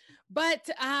 But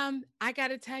I got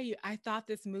to tell you, I thought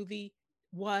this movie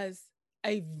was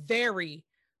a very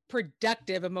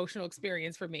productive emotional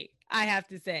experience for me. I have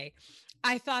to say,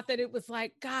 I thought that it was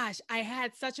like, gosh, I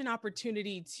had such an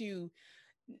opportunity to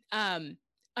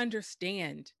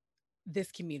understand this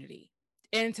community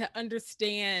and to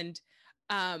understand,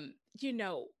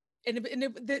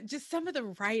 just some of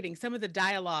the writing, some of the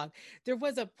dialogue. There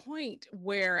was a point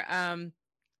where,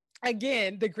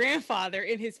 again, the grandfather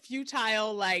in his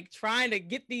futile, like trying to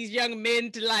get these young men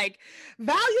to like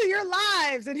value your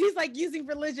lives. And he's like using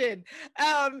religion,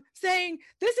 saying,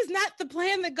 this is not the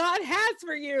plan that God has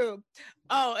for you.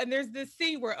 Oh, and there's this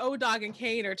scene where O-Dog and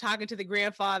Kane are talking to the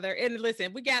grandfather. And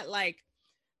listen, we got like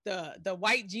the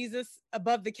white Jesus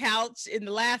above the couch in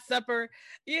the Last Supper,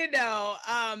 and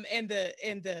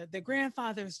the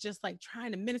grandfather's just like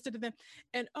trying to minister to them.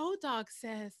 And O-Dog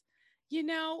says,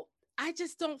 I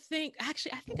just don't think,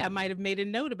 actually, I think I might have made a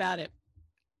note about it.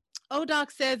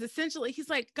 O-Dog says, essentially, he's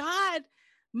like, God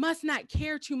must not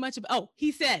care too much about,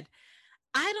 he said,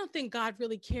 I don't think God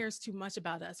really cares too much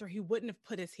about us, or he wouldn't have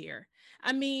put us here.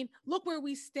 I mean, look where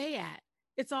we stay at.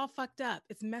 It's all fucked up.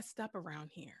 It's messed up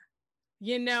around here,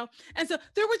 And so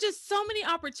there were just so many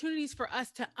opportunities for us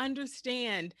to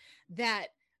understand that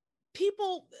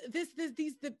people,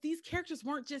 these characters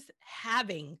weren't just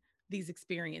having these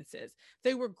experiences.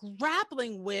 They were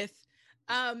grappling with,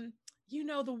 the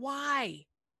why.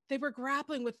 They were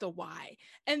grappling with the why.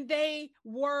 And they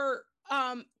were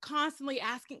constantly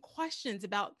asking questions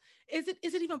about, is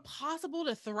it even possible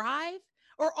to thrive?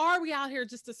 Or are we out here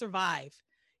just to survive?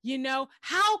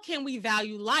 How can we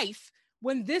value life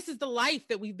when this is the life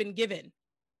that we've been given?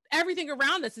 Everything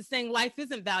around us is saying life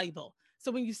isn't valuable.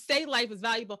 So when you say life is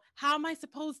valuable, how am I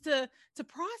supposed to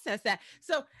process that?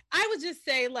 So I would just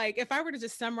say, like, if I were to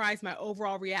just summarize my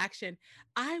overall reaction,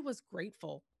 I was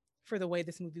grateful for the way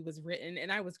this movie was written,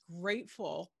 and I was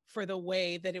grateful for the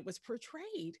way that it was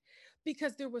portrayed,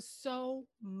 because there was so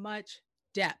much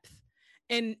depth.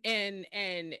 And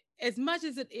as much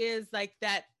as it is like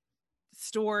that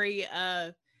story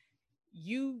of,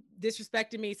 you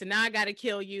disrespected me, so now I got to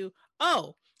kill you.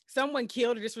 Oh, someone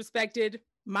killed or disrespected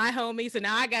my homie, so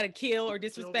now I got to kill or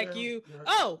disrespect you. Yeah.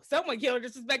 Oh, someone killed or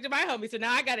disrespected my homie, so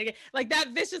now I got to get, like, that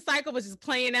vicious cycle was just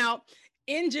playing out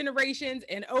in generations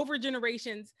and over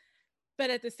generations. But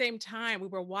at the same time, we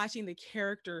were watching the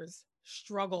characters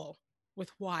struggle with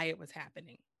why it was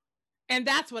happening. And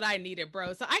that's what I needed,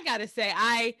 bro. So I got to say,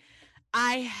 I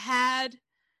had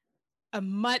a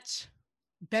much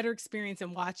better experience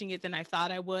in watching it than I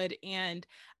thought I would. And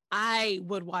I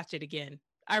would watch it again.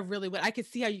 I really would. I could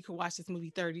see how you could watch this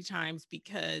movie 30 times,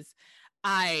 because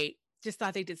I just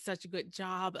thought they did such a good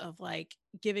job of, like,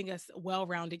 giving us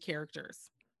well-rounded characters,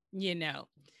 you know.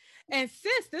 And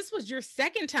sis, this was your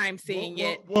second time seeing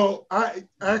it. Well, I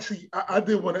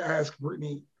did want to ask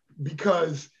Brittany,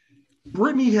 because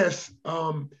Brittany has,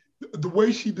 the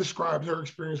way she described her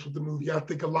experience with the movie, I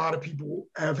think a lot of people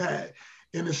have had,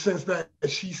 in the sense that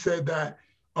she said that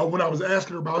when I was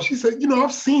asking her about it, she said,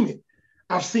 I've seen it.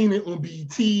 I've seen it on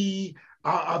BET.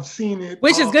 I've seen it.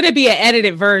 Which is going to be an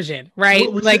edited version, right?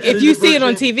 Like, if you see it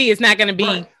on TV, it's not going to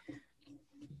be.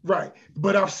 Right.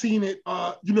 But I've seen it,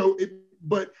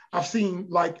 but I've seen,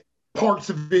 like, parts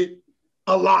of it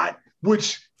a lot,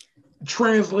 which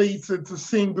translates into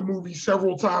seeing the movie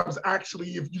several times.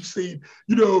 Actually, if you've seen,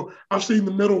 I've seen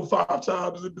the middle 5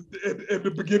 times and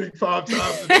the beginning 5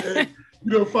 times,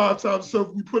 and 5 times. So if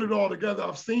we put it all together,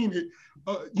 I've seen it,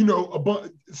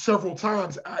 several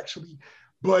times actually.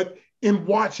 But in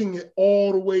watching it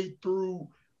all the way through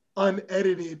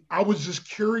unedited, I was just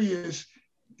curious,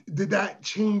 did that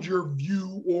change your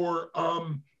view or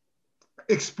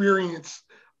experience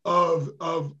of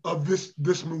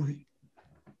this movie?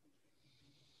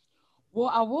 Well,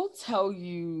 I will tell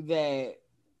you that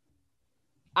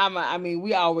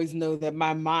we always know that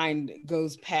my mind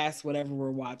goes past whatever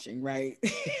we're watching, right?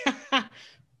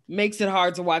 Makes it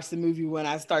hard to watch the movie when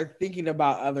I start thinking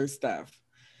about other stuff.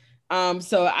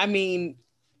 So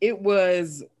it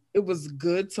was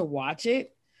good to watch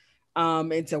it,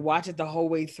 and to watch it the whole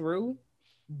way through,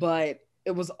 but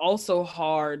it was also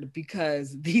hard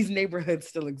because these neighborhoods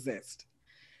still exist.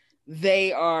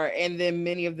 They are, and then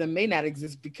many of them may not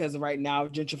exist because right now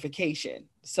of gentrification.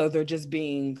 So they're just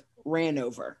being ran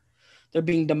over. They're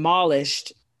being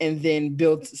demolished, and then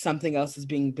something else is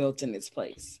being built in its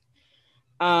place.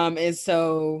 And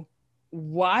so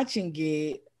watching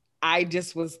it, I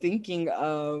just was thinking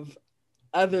of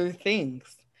other things.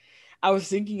 I was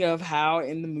thinking of how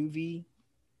in the movie,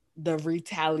 the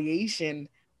retaliation,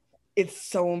 it's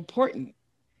so important.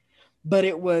 But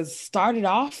it was started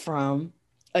off from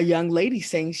a young lady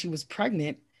saying she was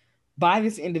pregnant by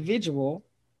this individual,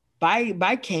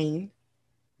 by Cain,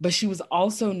 but she was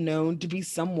also known to be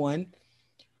someone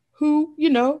who,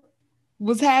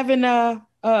 was having a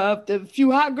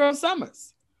few hot girl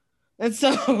summers. And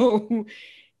so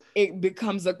it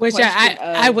becomes a question.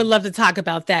 I would love to talk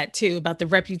about that too, about the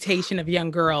reputation of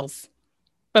young girls.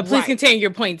 But please continue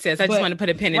your point, sis. I just want to put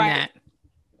a pin in that.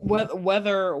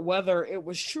 Whether it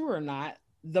was true or not,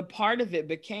 the part of it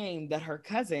became that her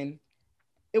cousin,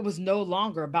 it was no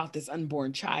longer about this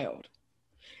unborn child.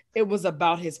 It was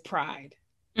about his pride.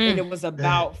 And it was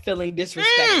about feeling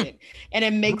disrespected. And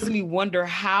it makes me wonder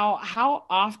how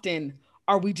often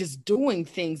are we just doing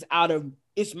things out of,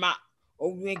 it's my,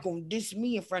 oh, you ain't gonna diss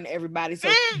me in front of everybody.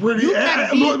 So Brittany, you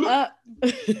gotta be up.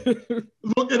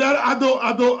 Look, and I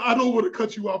don't want to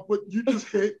cut you off, but you just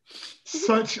hit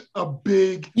such a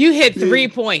big. You hit 3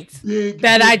 points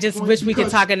that I just wish we could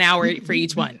talk an hour for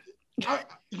each one.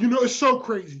 It's so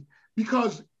crazy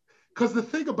because the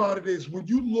thing about it is, when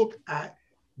you look at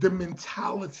the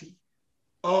mentality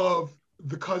of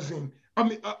the cousin,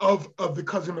 of the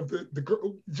cousin of the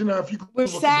girl, if you could.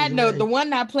 With side note, the one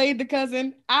that played the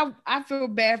cousin, I feel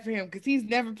bad for him because he's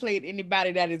never played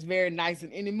anybody that is very nice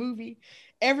in any movie.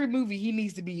 Every movie he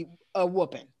needs to be a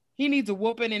whooping. He needs a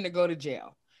whooping and to go to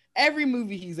jail. Every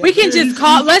movie he's in. We can just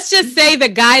let's just say the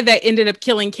guy that ended up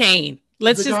killing Cain.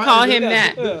 Let's just call him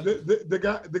that.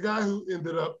 The guy who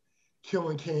ended up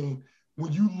killing Cain,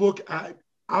 when you look at,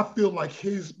 I feel like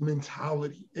his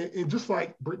mentality, and just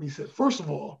like Brittany said, first of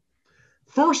all,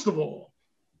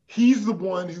 he's the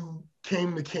one who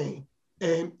came to Cain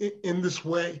and in this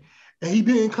way. and he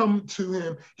didn't come to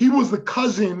him. He was the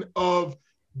cousin of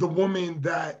the woman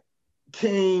that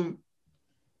Kane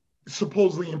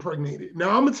supposedly impregnated. Now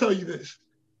I'm gonna tell you this.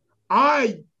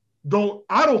 I don't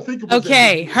think it was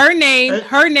okay. Her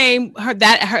name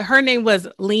was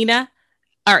Lena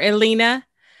or Elena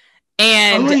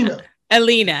and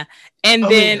Alina. And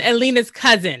then Alina's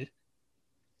cousin.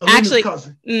 Alina's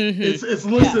cousin. Mm-hmm. It's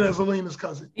listed as Alina's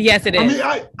cousin. Yes, it is.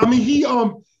 I mean, he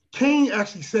Kane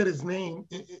actually said his name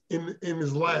in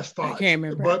his last thoughts. I can't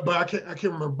remember. But I can't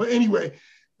remember. But anyway,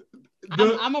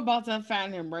 I'm about to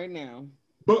find him right now.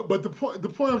 But the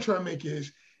point I'm trying to make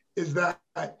is that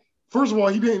first of all,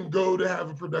 he didn't go to have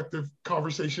a productive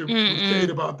conversation with Tate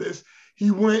about this.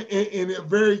 He went in a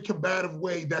very combative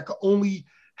way that could only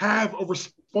have a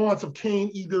response of Kane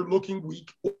either looking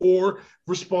weak or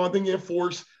responding in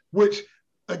force, which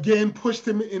again pushed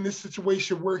him in this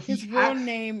situation where his real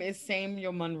name is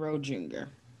Samuel Monroe Jr.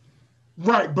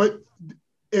 Right, but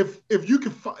if you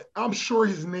could find, I'm sure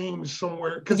his name is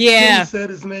somewhere because Kane said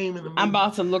his name in the movie. I'm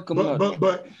about to look him up.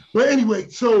 But anyway,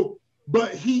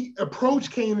 but he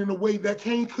approached Kane in a way that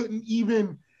Kane couldn't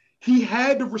even. He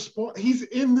had to respond. He's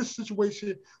in this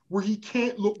situation where he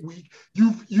can't look weak.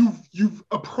 You've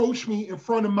approached me in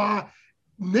front of my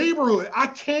neighborhood. I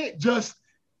can't just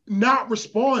not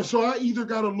respond. So I either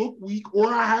got to look weak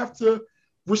or I have to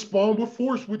respond with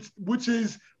force, which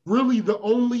is really the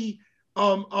only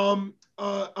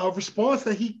response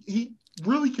that he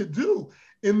really could do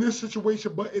in this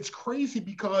situation. But it's crazy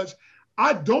because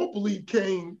I don't believe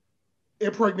Kane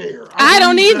impregnated her. I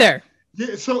don't either.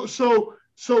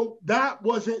 So that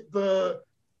wasn't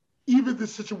even the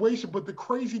situation, but the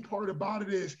crazy part about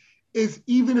it is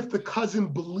even if the cousin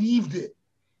believed it,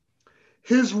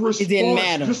 his response, didn't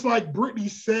matter. Just like Brittany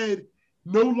said,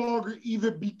 no longer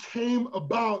even became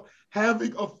about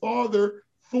having a father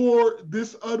for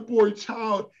this unborn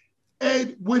child.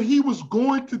 And when he was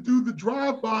going to do the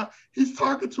drive-by, he's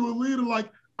talking to Alina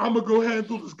like, I'm going to go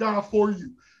handle this guy for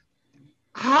you.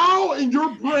 How in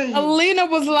your brain? Alina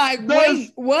was like,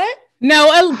 wait, what?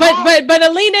 No, but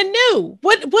Alina knew.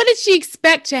 What did she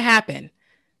expect to happen?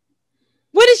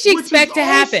 What did she expect to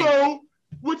happen?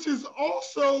 Which is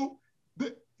also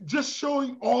just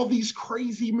showing all these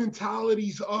crazy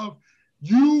mentalities of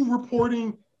you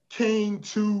reporting Kane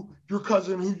to your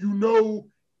cousin who you know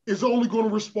is only going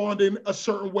to respond in a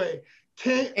certain way.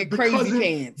 The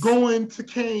cousin going to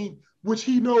Kane, which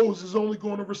he knows is only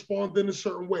going to respond in a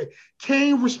certain way.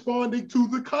 Kane responding to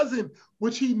the cousin,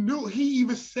 which he knew. He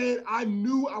even said, I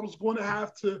knew I was going to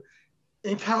have to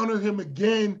encounter him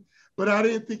again, but I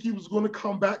didn't think he was going to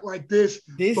come back like this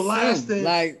blasting, soon.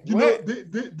 Like, you know,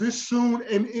 this soon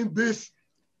and in this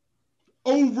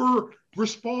over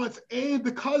response. And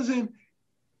the cousin,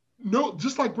 no,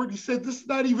 just like Brittany said, this is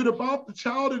not even about the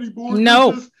child anymore.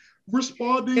 No. Just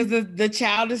responding. Because the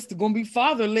child is going to be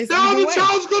fatherless. Now the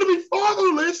child's going to be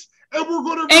fatherless. And we're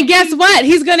going to. And guess what?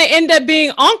 He's going to end up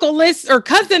being uncle-less or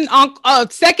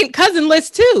second cousin-less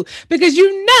too, because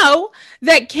you know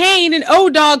that Kane and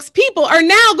O-Dog's people are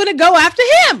now going to go after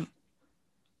him.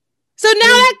 So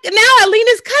now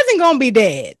Alina's cousin going to be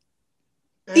dead.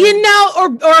 And, you know,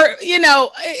 or you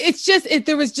know, it's just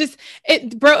there was just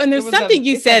bro. And there's something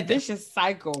you said. It's a vicious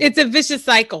cycle. It's a vicious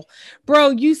cycle,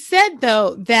 bro. You said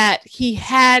though that he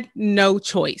had no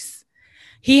choice.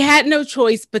 He had no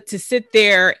choice but to sit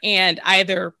there and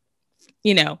either,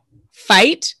 you know,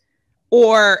 fight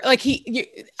or like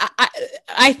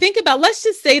I think about, let's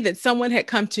just say that someone had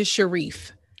come to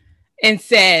Sharif and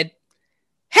said,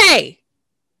 hey,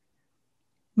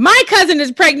 my cousin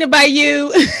is pregnant by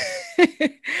you.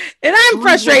 And I'm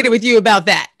frustrated with you about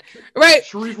that. Right.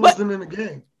 Sharif wasn't in the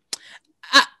game.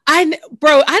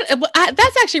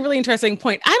 That's actually a really interesting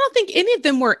point. I don't think any of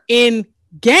them were in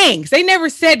gangs. They never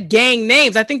said gang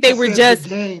names. I think they were just the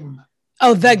game.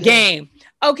 Oh, the game.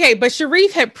 Okay, but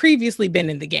Sharif had previously been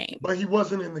in the game. But he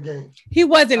wasn't in the game. He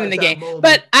wasn't in the game. Moment.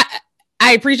 But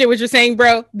I appreciate what you're saying,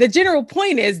 bro. The general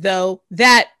point is though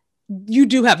that you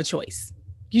do have a choice.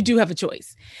 You do have a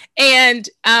choice. And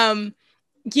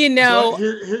you know,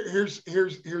 here's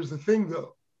the thing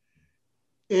though.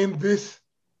 In this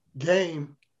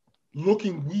game,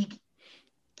 looking weak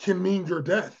can mean your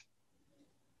death.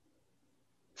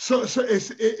 So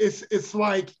it's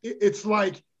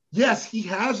like yes, he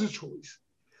has a choice,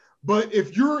 but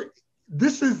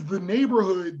this is the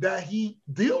neighborhood that he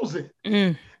deals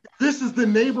in. This is the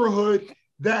neighborhood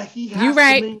that he has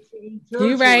to maintain territory.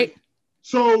 You're right.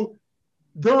 So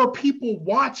there are people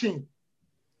watching,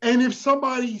 and if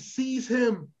somebody sees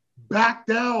him back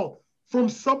down from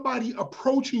somebody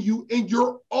approaching you in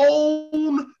your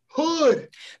own hood,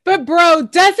 but bro,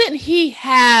 doesn't he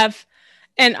have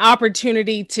an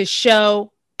opportunity to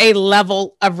show a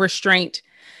level of restraint.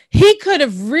 He could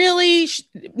have really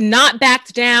not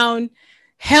backed down,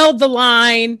 held the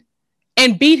line,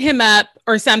 and beat him up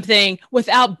or something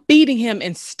without beating him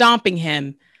and stomping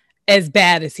him as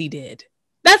bad as he did.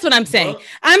 That's what I'm saying.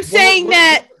 I'm saying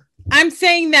that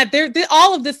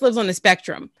all of this lives on the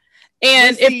spectrum.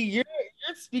 And see, you're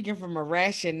speaking from a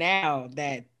rationale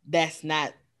that's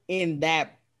not in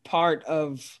that part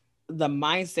of the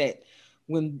mindset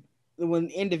when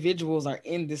individuals are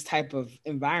in this type of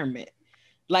environment.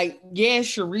 Like, yeah,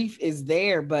 Sharif is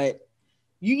there, but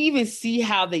you even see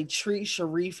how they treat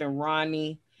Sharif and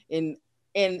Ronnie, and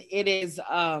it is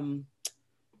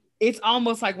it's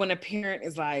almost like when a parent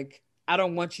is like, I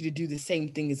don't want you to do the same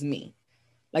thing as me.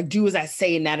 Like, do as I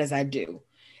say and not as I do.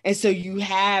 And so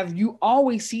you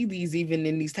always see these even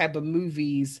in these type of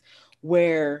movies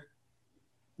where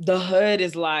the hood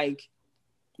is like,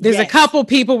 there's a couple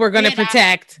people we're going to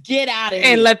protect. Get out of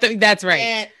here. And let them, that's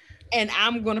right. And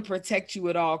I'm going to protect you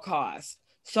at all costs.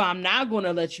 So I'm not going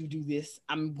to let you do this.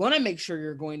 I'm going to make sure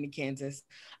you're going to Kansas.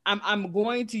 I'm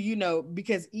going to,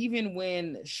 because even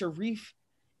when Sharif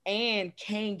and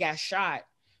Kane got shot,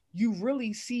 you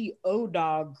really see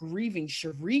O-Dog grieving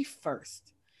Sharif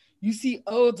first. You see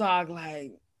O-Dog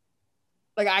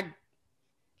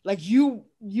you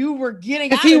were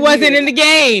getting out. He wasn't in the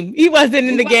game. He wasn't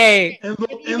in the game. And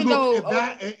look,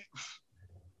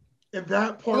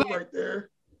 that part right there,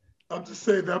 I'm just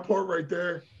saying that part right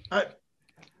there.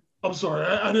 I'm sorry,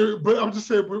 I didn't, but I'm just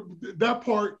saying that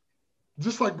part,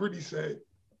 just like Brittany said,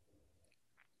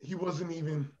 he wasn't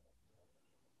even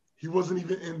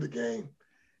in the game.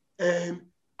 And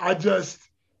I just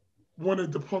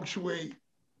wanted to punctuate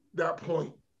that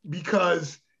point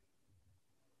because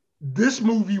this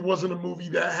movie wasn't a movie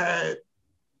that had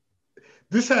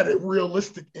a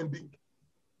realistic ending.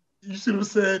 You see what I'm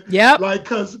saying? Yeah. Like,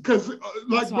 cause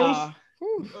like most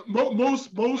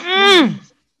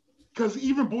movies, because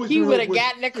even Boys he would have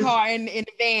gotten in the car in the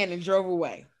van and drove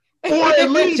away, or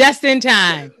at least just in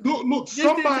time. Look,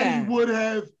 somebody would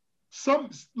have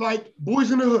like Boys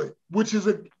in the Hood, which is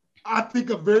I think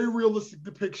a very realistic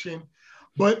depiction,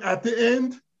 but at the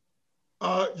end,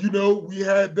 we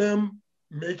had them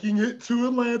making it to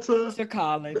Atlanta, to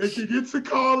college, making it to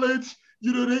college.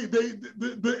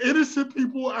 The innocent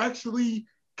people actually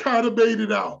kind of made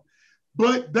it out,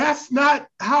 but that's not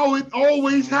how it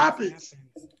always happens.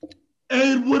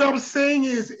 And what I'm saying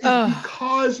is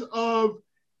because of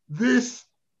this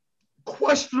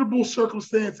questionable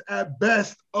circumstance at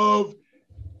best of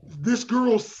this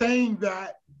girl saying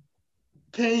that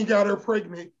Kane got her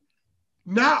pregnant,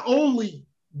 not only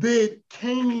did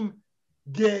Kane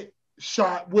get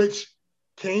shot, which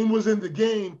Kane was in the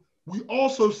game, we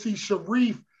also see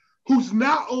Sharif, who's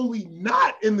not only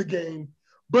not in the game,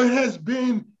 but has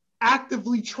been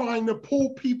actively trying to pull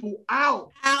people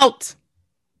out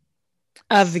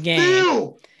of the game.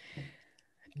 Still,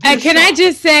 and can I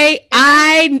just say,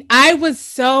 I was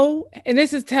so, and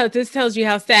this tells you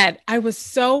how sad, I was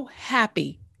so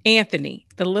happy Anthony,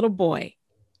 the little boy,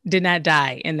 did not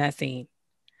die in that scene.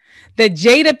 That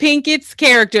Jada Pinkett's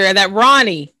character, that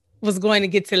Ronnie was going to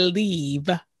get to leave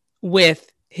with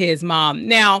his mom.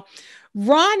 Now,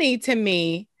 Ronnie to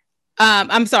me,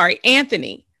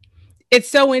 Anthony, it's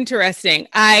so interesting.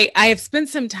 I have spent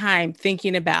some time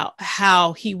thinking about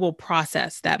how he will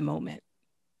process that moment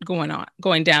going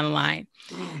down the line.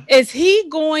 Is he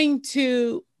going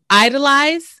to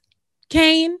idolize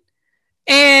Kane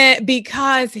and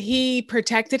because he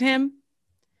protected him?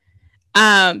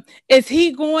 Is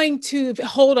he going to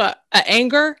hold a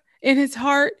anger in his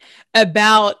heart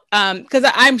about, because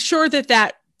I'm sure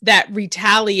that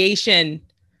retaliation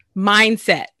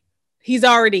mindset, he's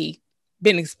already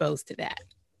been exposed to that,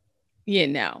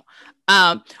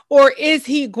 or is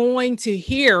he going to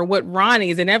hear what Ronnie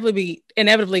is inevitably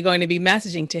going to be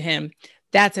messaging to him?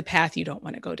 That's a path you don't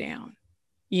want to go down,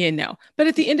 but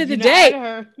at the end of the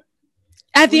day,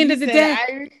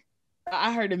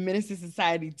 I heard a Menace to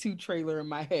Society 2 trailer in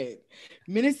my head.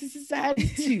 Menace to Society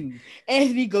 2.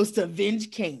 Anthony goes to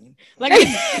avenge Kane. Like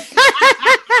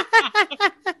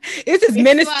this is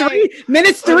Menace 3.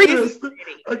 Menace 3. Menace 3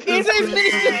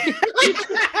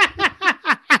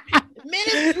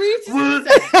 to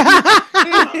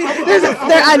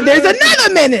There's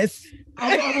another Menace.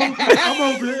 I'm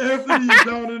over Anthony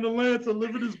down in Atlanta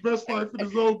living his best life in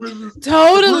his own business.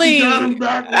 Totally. He done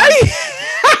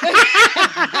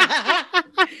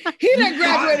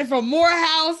graduated from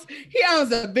Morehouse. He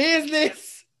owns a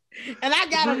business. And I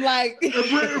got him like...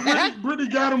 Brittany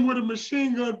got him with a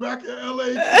machine gun back in LA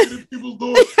to people's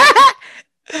doors.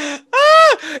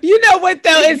 You know what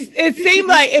though? It seemed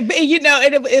like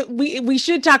we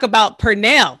should talk about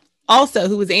Purnell also,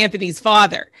 who was Anthony's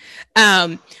father,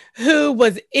 who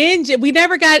was injured. We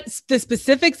never got the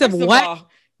specifics of what. All,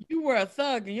 you were a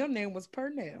thug and your name was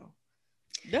Purnell.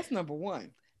 That's number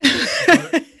one.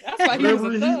 That's why he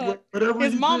was a thug.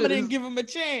 His mama didn't give him a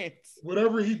chance.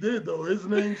 Whatever he did, though, his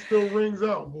name still rings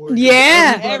out, boy.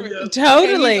 Yeah,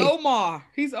 totally.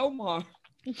 He's Omar.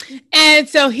 And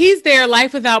so he's there,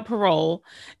 life without parole.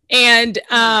 And,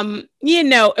 and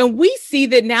we see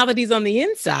that now that he's on the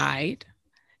inside,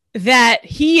 that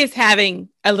he is having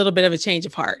a little bit of a change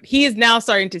of heart. He is now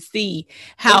starting to see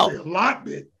how a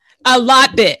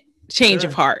lot bit change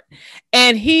of heart.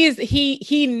 And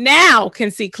he now can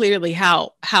see clearly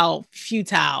how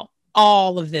futile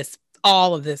all of this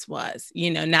was,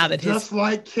 now that just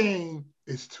like Cain,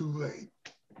 it's too late.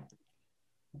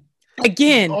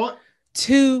 Again,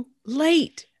 too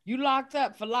late. You locked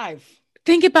up for life.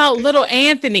 Think about little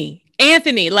Anthony.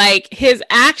 Anthony, like his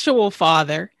actual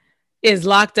father is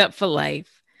locked up for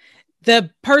life.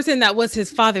 The person that was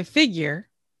his father figure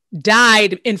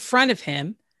died in front of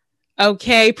him.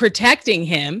 Okay. Protecting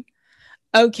him.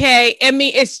 Okay. I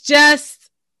mean, it's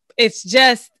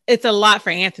a lot for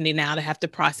Anthony now to have to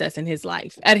process in his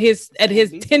life at his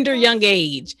tender young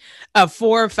age of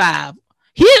 4 or 5.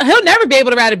 He'll never be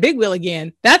able to ride a big wheel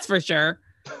again. That's for sure.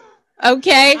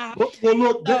 Okay. Well,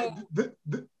 look.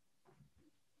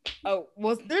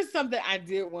 There's something I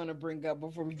did want to bring up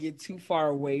before we get too far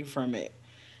away from it,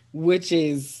 which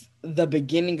is the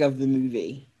beginning of the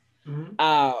movie.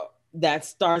 Mm-hmm. That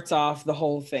starts off the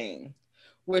whole thing.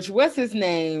 Which, what's his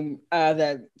name?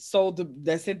 That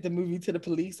sent the movie to the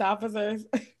police officers.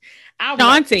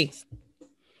 Chauncey.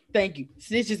 Thank you.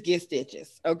 Snitches get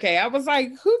stitches. Okay. I was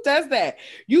like, who does that?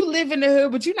 You live in the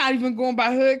hood, but you're not even going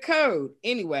by hood code.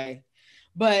 Anyway,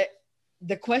 but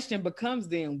the question becomes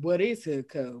then, what is hood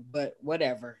code? But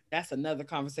whatever. That's another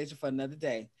conversation for another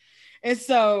day. And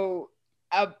so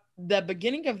the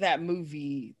beginning of that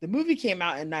movie, the movie came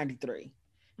out in 93.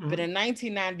 Mm-hmm. But in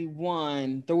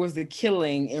 1991, there was the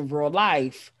killing in real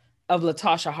life of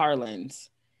Latasha Harlins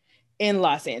in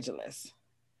Los Angeles.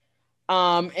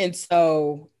 And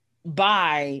so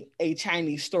by a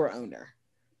Chinese store owner.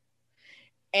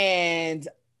 And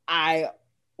I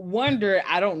wonder,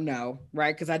 I don't know,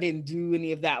 right? Because I didn't do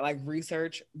any of that like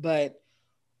research, but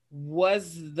were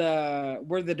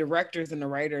the directors and the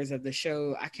writers of the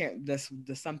show,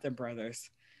 the something brothers,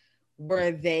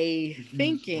 were they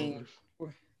thinking,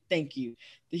 thank you,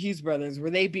 the Hughes brothers,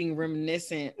 were they being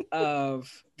reminiscent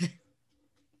of,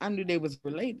 I knew they was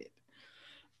related.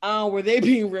 Were they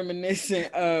being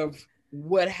reminiscent of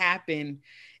what happened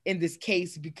in this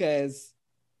case? Because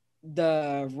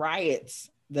the riots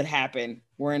that happened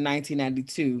were in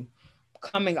 1992,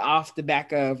 coming off the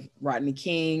back of Rodney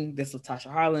King, this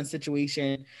Latasha Harlins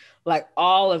situation, like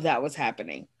all of that was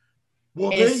happening.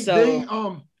 Well,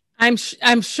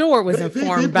 I'm sure it was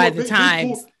informed by the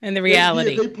times and the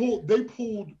reality. They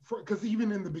pulled because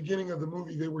even in the beginning of the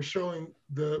movie, they were showing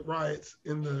the riots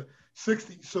in the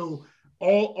 60s. So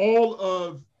all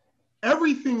of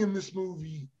everything in this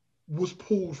movie was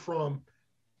pulled from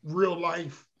real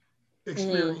life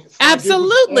experience.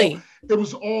 Absolutely. It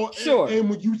was all sure. And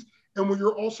when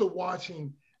you're also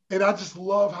watching, and I just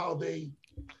love how they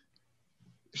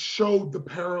showed the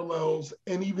parallels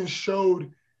and even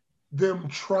showed them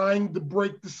trying to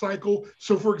break the cycle.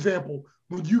 So for example,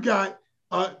 when you got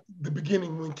the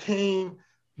beginning, when Cain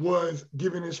was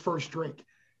given his first drink,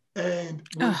 and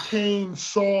when Cain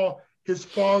saw his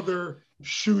father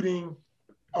shooting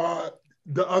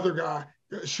the other guy,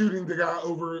 shooting the guy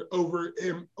over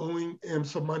him owing him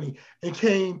some money, and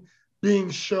Cain being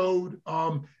showed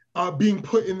being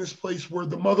put in this place where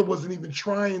the mother wasn't even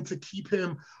trying to keep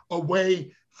him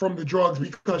away from the drugs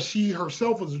because she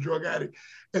herself was a drug addict.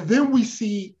 And then we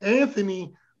see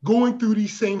Anthony going through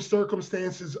these same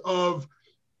circumstances of,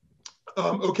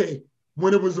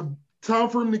 when it was a time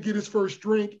for him to get his first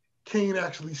drink, Cain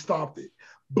actually stopped it.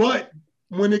 But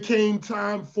when it came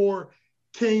time for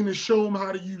Cain to show him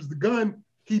how to use the gun,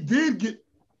 he did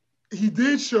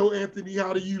show Anthony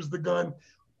how to use the gun,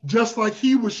 just like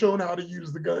he was shown how to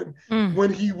use the gun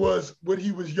when he was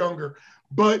younger.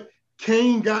 But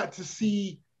Cain got to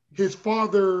see his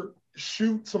father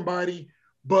shoot somebody,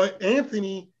 but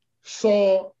Anthony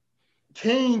saw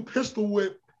Cain pistol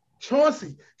whip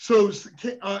Chauncey. So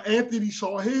Anthony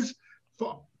saw his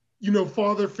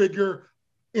father figure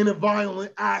in a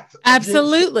violent act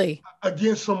absolutely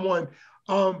against someone.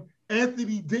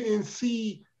 Anthony didn't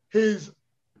see Cain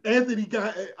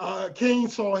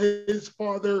saw his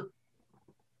father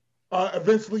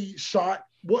eventually shot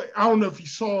what I don't know if he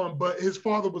saw him, but his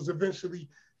father was eventually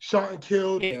shot and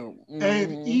killed. Yeah.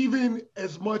 And even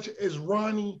as much as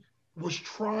Ronnie was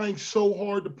trying so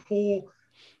hard to pull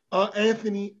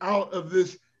Anthony out of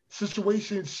this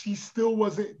situation, she still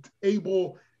wasn't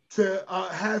able to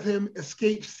have him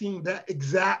escape seeing that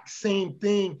exact same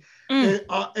thing.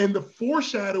 And the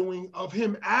foreshadowing of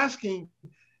him asking,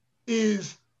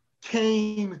 is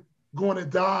Kane going to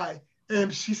die?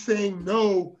 And she's saying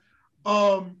no.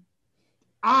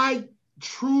 I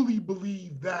truly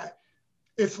believe that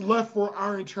it's left for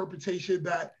our interpretation,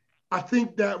 that I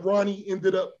think that Ronnie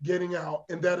ended up getting out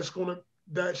and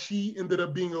that she ended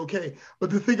up being okay. But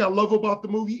the thing I love about the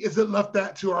movie is it left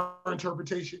that to our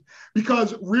interpretation.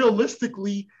 Because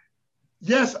realistically,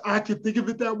 yes, I could think of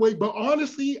it that way, but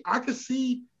honestly, I could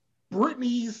see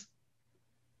Brittany's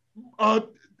a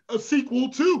sequel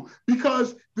too.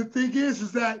 Because the thing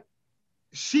is that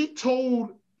she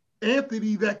told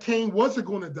Anthony that Kane wasn't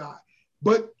going to die,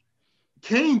 but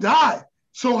Kane died.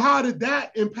 So how did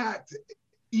that impact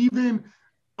even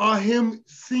him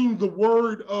seeing the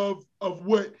word of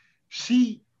what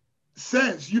she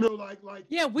says?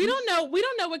 Yeah, we don't know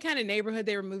what kind of neighborhood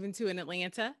they were moving to in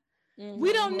Atlanta.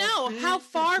 We don't know how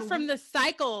far from the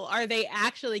cycle are they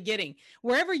actually getting.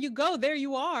 Wherever you go, there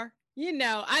you are.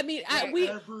 I mean,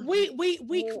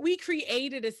 we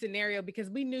created a scenario because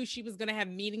we knew she was going to have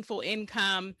meaningful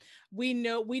income. We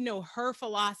know her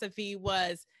philosophy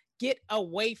was get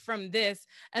away from this.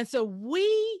 And so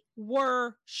we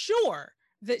were sure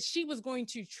that she was going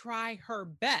to try her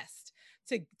best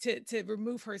to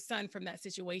remove her son from that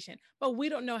situation. But we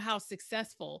don't know how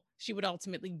successful she would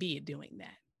ultimately be at doing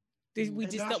that. We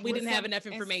didn't have enough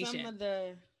information.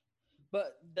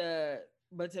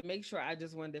 But to make sure, I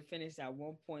just wanted to finish that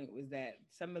one point, was that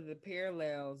some of the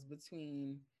parallels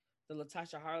between the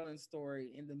Latasha Harlan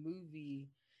story and the movie,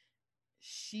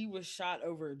 she was shot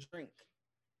over a drink.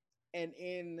 And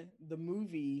in the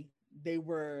movie, the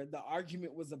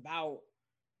argument was about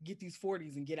get these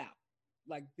 40s and get out.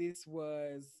 Like, this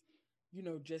was,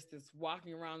 just this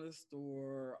walking around the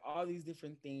store, all these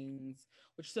different things,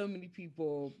 which so many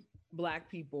people,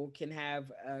 Black people, can have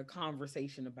a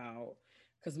conversation about,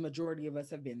 because the majority of us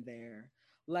have been there.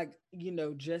 Like,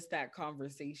 just that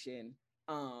conversation.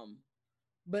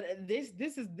 But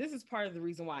this is part of the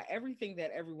reason why everything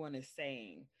that everyone is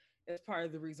saying is part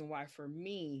of the reason why, for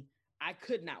me, I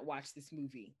could not watch this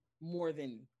movie more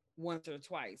than once or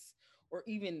twice,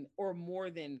 or more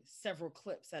than several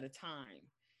clips at a time,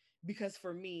 because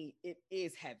for me, it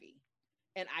is heavy,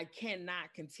 and I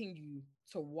cannot continue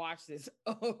to watch this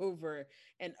over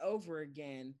and over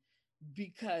again,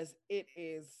 because it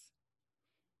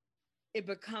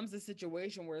becomes a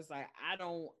situation where it's like, I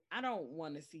don't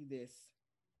want to see this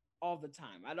all the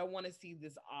time. I don't want to see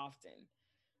this often.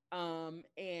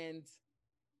 And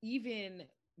even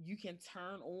you can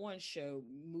turn on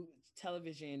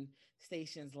television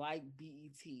stations like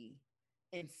BET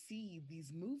and see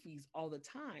these movies all the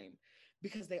time,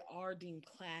 because they are deemed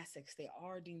classics. They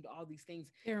are deemed all these things.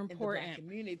 They're important in the Black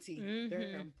community. Mm-hmm.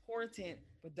 They're important.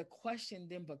 But the question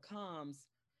then becomes,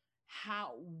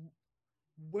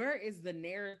 where is the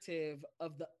narrative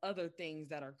of the other things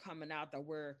that are coming out that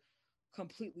we're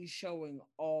completely showing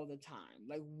all the time?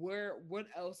 Like, what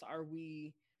else are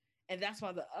we? And that's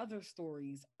why the other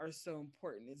stories are so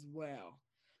important as well,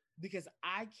 because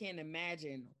I can't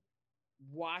imagine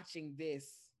watching this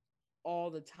all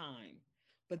the time.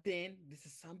 But then this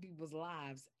is some people's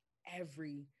lives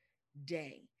every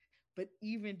day. But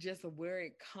even just where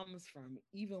it comes from,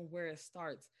 even where it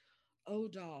starts, oh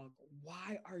dog,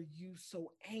 why are you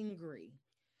so angry?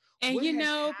 And what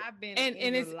has happened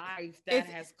in your life that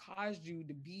has caused you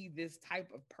to be this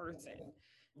type of person?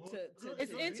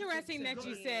 It's interesting that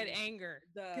you said anger,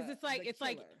 because it's like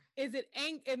is it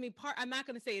anger? I mean, I'm not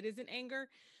going to say it isn't anger,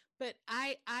 but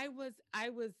I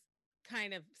was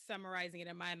kind of summarizing it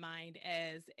in my mind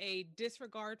as a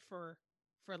disregard for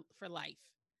life.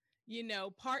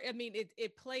 I mean,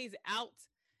 it plays out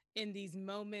in these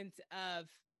moments of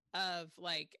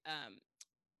like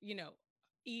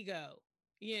ego,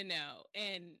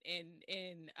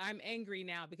 and I'm angry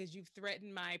now because you've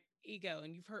threatened my ego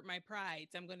and you've hurt my pride,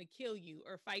 so I'm going to kill you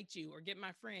or fight you or get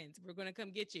my friends, we're going to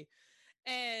come get you.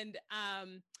 And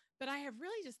but I have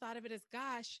really just thought of it as,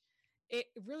 gosh, it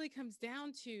really comes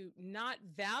down to not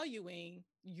valuing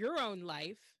your own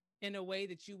life in a way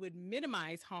that you would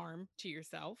minimize harm to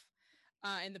yourself,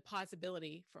 and the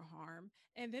possibility for harm.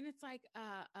 And then it's like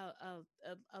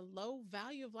a low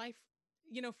value of life,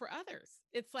 for others.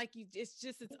 It's like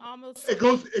it's almost, it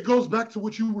goes back to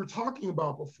what you were talking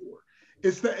about before.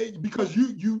 It's that, because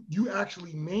you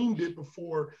actually named it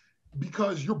before.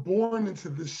 because you're born into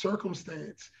this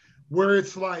circumstance where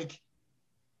it's like,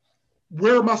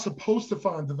 where am I supposed to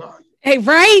find the value? Hey,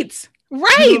 right, You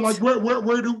know, like right. What?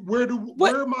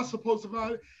 where am I supposed to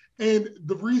find it? And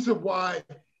the reason why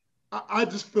I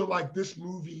just feel like this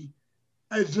movie,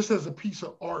 as just as a piece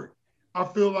of art, I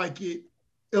feel like it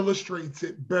illustrates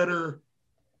it better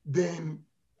than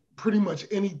pretty much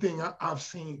anything Have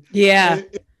seen. Yeah.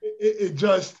 And it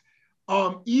just,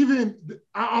 even,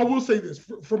 I will say this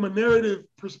from a narrative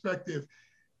perspective,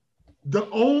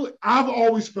 I've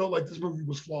always felt like this movie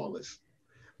was flawless.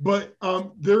 But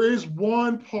there is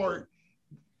one part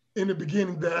in the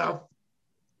beginning that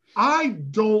I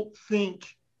don't think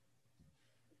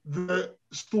the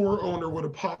store owner would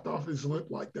have popped off his lip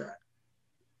like that.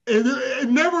 And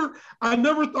I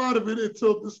never thought of it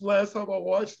until this last time I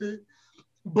watched it.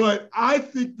 But I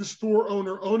think the store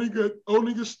owner owning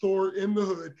a store in the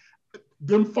hood,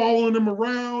 them following him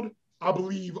around, I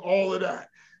believe all of that.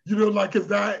 You know, like, cause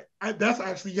that's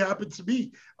actually happened to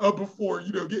me before.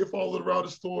 You know, getting followed around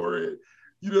the store and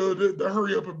the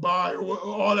hurry up and buy or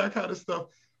all that kind of stuff.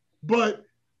 But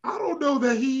I don't know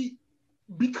that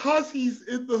because he's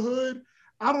in the hood.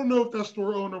 I don't know if that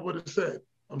store owner would have said,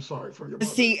 "I'm sorry for your mother."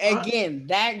 See, again,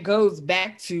 that goes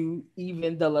back to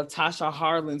even the Latasha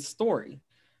Harlan story,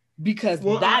 because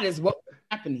that is what was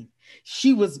happening.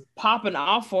 She was popping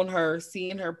off on her,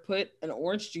 seeing her put an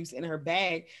orange juice in her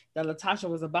bag that Latasha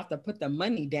was about to put the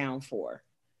money down for.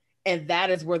 And that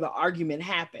is where the argument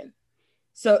happened.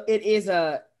 So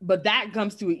but that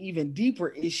comes to an even deeper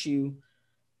issue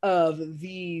of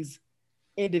these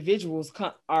individuals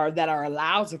that are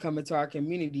allowed to come into our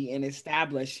community and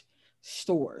establish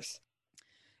stores.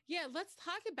 Yeah, let's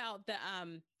talk about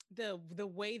the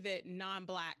way that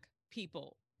non-black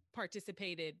people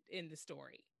participated in the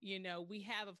story. You know, we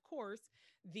have, of course,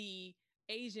 the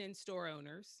Asian store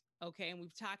owners, okay, and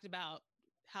we've talked about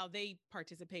how they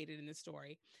participated in the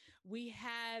story. We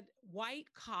had white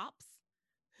cops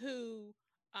who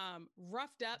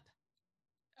roughed up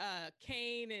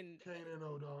Kane and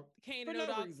O-Dog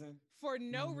for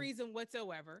no reason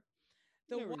whatsoever.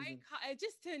 The white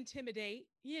just to intimidate,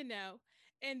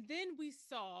 and then we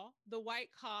saw the white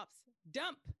cops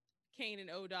dump Kane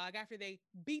and O-Dog after they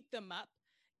beat them up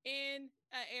in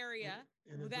an area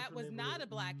that was not a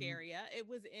black area. It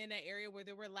was in an area where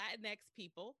there were Latinx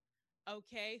people,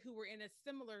 okay, who were in a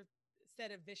similar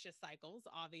set of vicious cycles,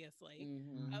 obviously.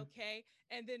 Okay.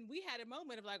 And then we had a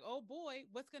moment of like, oh boy,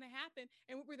 what's going to happen?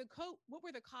 And what were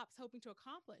the cops hoping to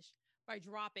accomplish by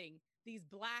dropping these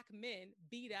black men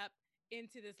beat up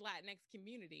into this Latinx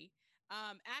community?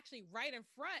 Actually right in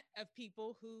front of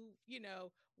people who,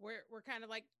 were kind of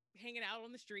like hanging out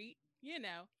on the street,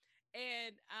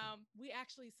 and we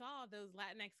actually saw those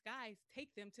Latinx guys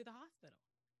take them to the hospital.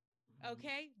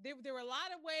 Okay. There were a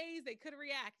lot of ways they could have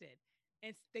reacted,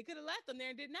 and they could have left them there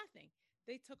and did nothing.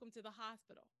 They took them to the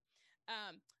hospital.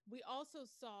 We also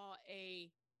saw a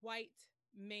white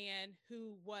man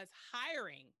who was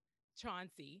hiring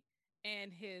Chauncey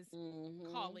and his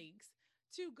colleagues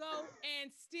to go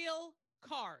and steal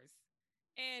cars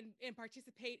and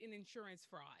participate in insurance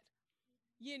fraud.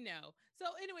 So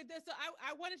anyway, so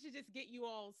I wanted to just get you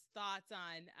all's thoughts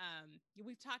on,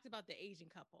 we've talked about the Asian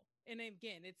couple, and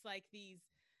again, it's like these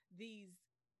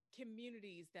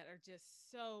communities that are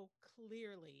just so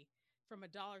clearly, from a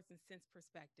dollars and cents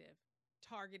perspective,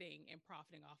 targeting and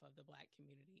profiting off of the black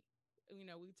community.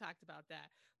 We've talked about that,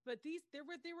 but there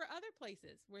were other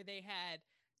places where they had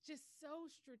just so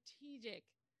strategic,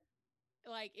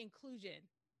 like, inclusion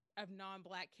of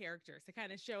non-black characters to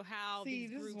kind of show how these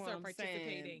groups are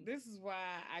participating. This is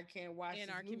why I can't watch in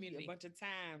our community a bunch of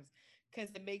times, because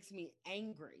it makes me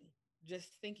angry just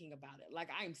thinking about it. Like,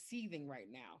 I'm seething right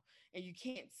now, and you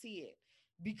can't see it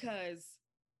because,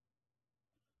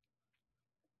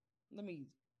 let me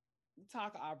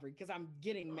talk, Aubrey, because I'm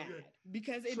getting mad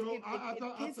because it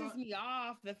pisses me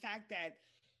off, the fact that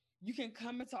you can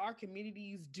come into our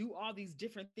communities, do all these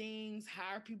different things,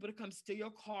 hire people to come steal your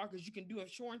car because you can do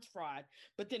insurance fraud,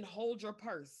 but then hold your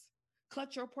purse,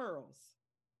 clutch your pearls.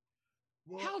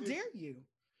 Well, how dare you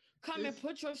come and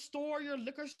put your store, your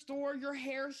liquor store, your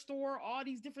hair store, all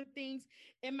these different things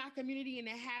in my community, and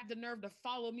then have the nerve to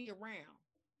follow me around?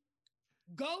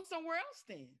 Go somewhere else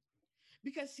then,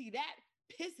 because see, that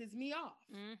pisses me off.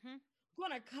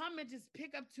 Gonna come and just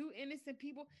pick up two innocent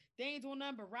people. They ain't doing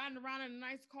nothing but riding around in a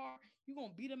nice car. You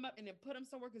gonna beat them up and then put them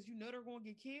somewhere because you know they're gonna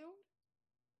get killed?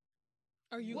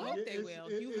 Or you hope they will.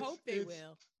 You hope they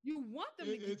will. You want them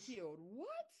to get killed. What?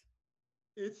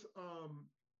 It's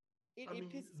it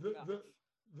pisses me off.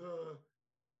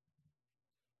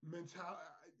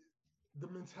 The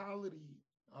mentality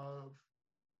of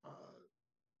uh,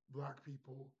 Black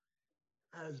people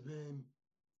has been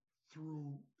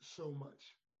through so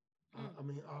much. I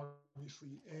mean,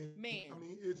 obviously, and I mean,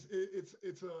 Man.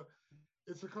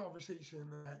 it's a conversation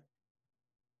that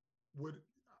would,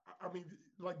 I mean,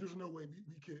 like, there's no way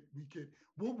we could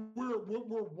what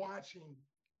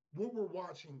we're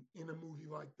watching in a movie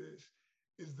like this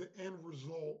is the end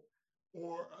result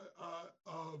or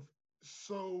of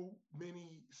so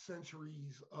many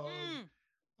centuries of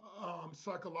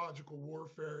psychological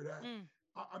warfare that Mm.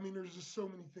 I mean, there's just so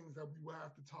many things that we will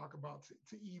have to talk about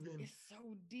to even It's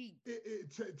so deep.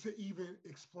 to even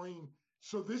explain.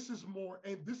 So this is more,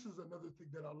 and this is another thing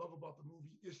that I love about the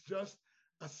movie. It's just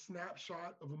a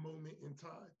snapshot of a moment in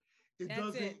time. It That's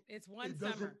doesn't. it. It's one It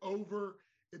doesn't summer. over.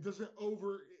 It doesn't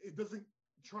over. It doesn't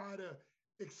try to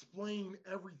explain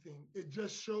everything. It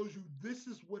just shows you this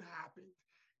is what happened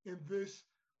in this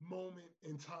moment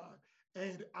in time,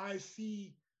 and I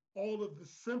see all of the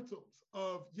symptoms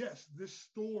of yes, this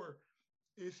store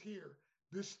is here.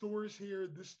 This store is here.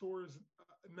 This store is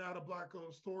not a Black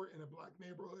owned store in a Black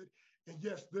neighborhood. And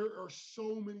yes, there are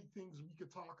so many things we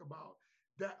could talk about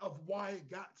that of why it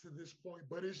got to this point,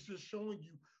 but it's just showing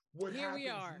you what Here we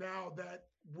happens are. now that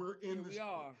we're in Here this we point.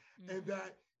 are. And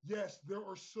that, yes, there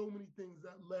are so many things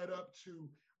that led up to,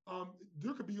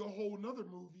 there could be a whole nother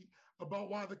movie about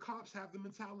why the cops have the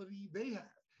mentality they have.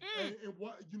 And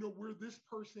what, you know, where this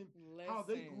person, how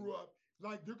they Listen. grew up.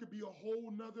 Like there could be a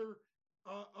whole nother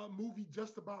a movie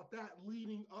just about that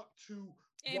leading up to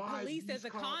And why police these as a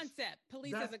cops. concept.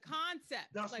 Police as That's a concept.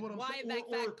 that's Like what I'm why saying. like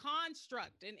Or that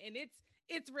construct and its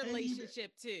and even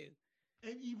relationship too.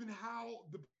 and even Goes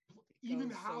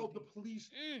so how the deep. police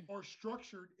Mm. are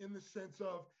structured in the sense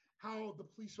of how the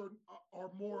police are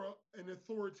more an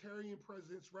authoritarian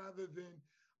presence rather than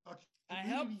a A community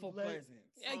helpful led.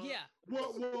 presence. Yeah.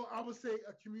 Well, I would say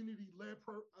a community led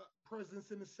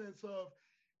presence in the sense of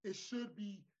it should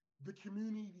be the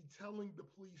community telling the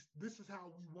police this is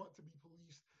how we want to be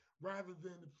policed rather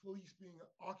than the police being an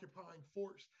occupying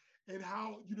force, and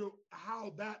how you know how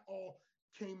that all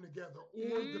came together,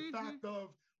 or the Hmm. fact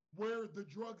of where the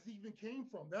drugs even came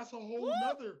from. That's a Woo! whole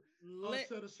nother Lit.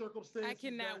 set of I circumstances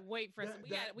cannot wait for us.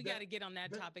 that We got to get on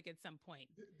that topic at some point.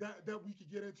 that we could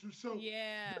get into. So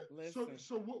Yeah. Listen.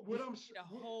 what I'm Need a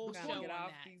what, whole the Trying show to point get on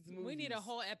off that. these We need a movies.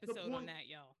 whole the episode on point that,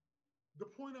 y'all. the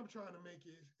point I'm trying to make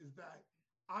is that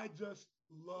I just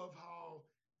love how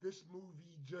this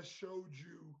movie just showed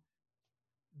you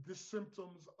the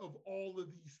symptoms of all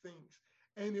of these things.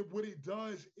 And what it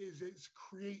does is it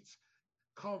creates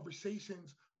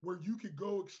conversations where you could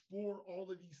go explore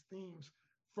all of these themes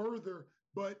further,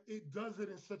 but it does it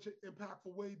in such an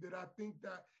impactful way that I think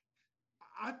that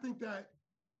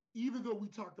even though we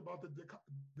talked about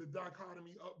the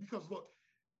dichotomy of, because look,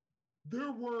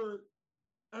 there were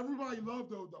everybody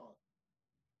loved O Dog.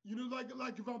 You know, like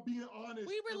if I'm being honest,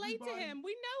 We relate to him.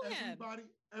 We know him.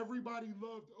 everybody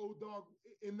loved O Dog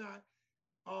in that,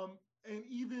 and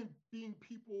even being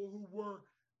people who were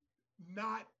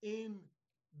not in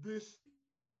this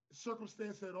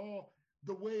circumstance at all,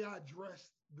 the way I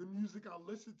dressed, the music I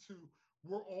listened to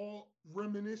were all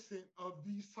reminiscent of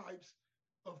these types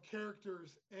of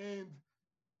characters. And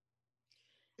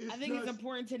I it's think it's just,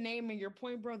 important to name in your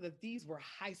point, bro, that these were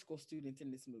high school students in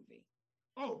this movie.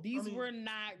 oh, I These mean, were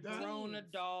not that- grown Teens.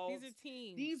 adults. These are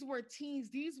teens. These were teens.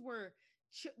 These were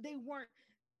they weren't.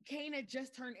 Kane had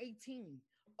just turned 18.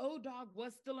 O Dog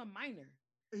was still a minor.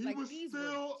 he Like was these were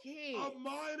still kids. a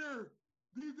minor.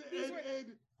 These were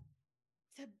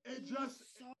to it be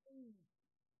just, so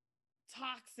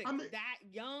toxic I mean, that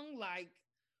young, like,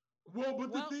 well,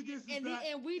 but Well, the thing is and that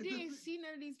and we the didn't thi- see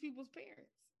none of these people's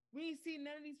parents. We didn't see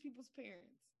none of these people's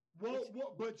parents. well, which-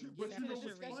 but Get you into know the what's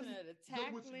discussion funny? of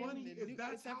the What's tackling, funny the is new-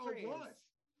 that's except how for it his. was.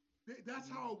 That's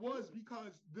how it was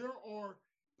because there are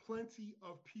plenty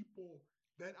of people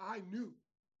that I knew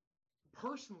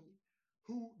personally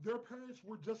who their parents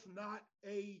were just not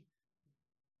a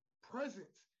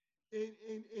presence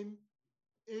in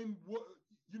what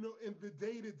you know in the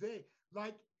day to day.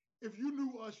 Like if you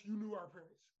knew us, you knew our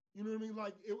parents. You know what I mean?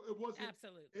 Like it wasn't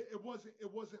Absolutely. it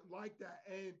wasn't like that.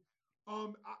 And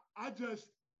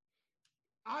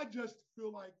I just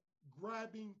feel like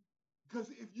grabbing because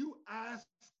if you asked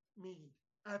me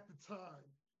at the time,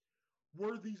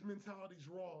 were these mentalities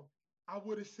wrong? I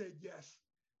would have said yes,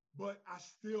 but I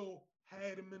still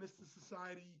had a Menace to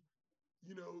Society,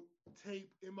 you know,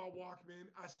 tape in my Walkman.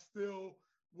 I still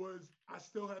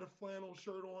had a flannel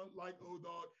shirt on like O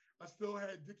Dog. I still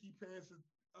had Dickie pants and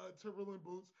Timberland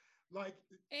boots. Like,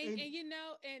 And you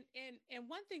know, and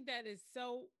one thing that is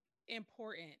so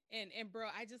important, and bro,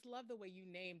 I just love the way you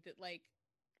named it. Like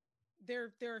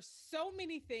there are so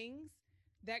many things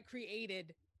that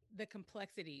created the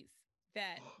complexities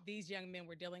that these young men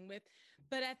were dealing with.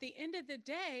 But at the end of the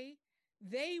day,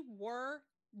 they were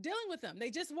dealing with them. They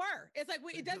just were. It's like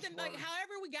it doesn't like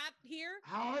however we got here.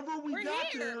 However we got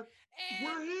there,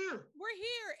 we're here. We're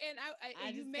here. And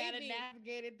I just gotta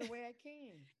navigate it the way I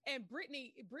can. And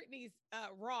Brittany's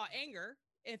raw anger.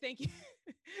 And thank you,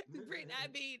 Brittany. I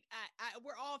mean,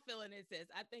 we're all feeling it, sis.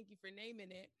 I thank you for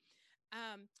naming it.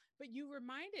 But you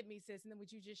reminded me, sis, and then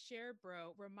what you just shared,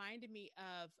 bro, reminded me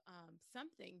of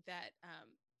something that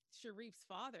Sharif's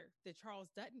father, the Charles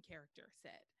Dutton character,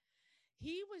 said.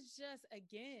 He was just,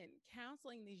 again,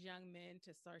 counseling these young men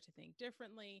to start to think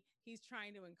differently. He's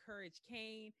trying to encourage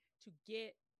Kane to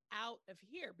get out of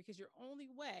here, because your only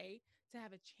way to have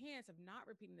a chance of not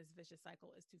repeating this vicious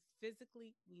cycle is to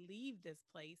physically leave this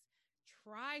place,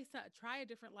 try a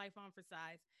different life on for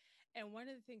size. And one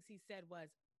of the things he said was,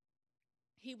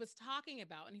 he was talking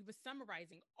about, and he was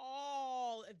summarizing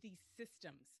all of these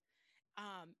systems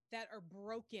that are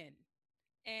broken,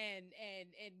 and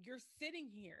you're sitting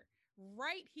here,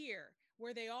 right here,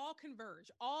 where they all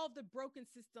converge, all of the broken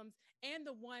systems and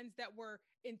the ones that were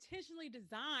intentionally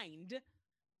designed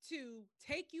to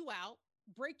take you out,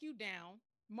 break you down,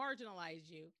 marginalize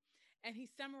you. And he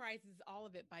summarizes all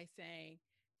of it by saying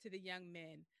to the young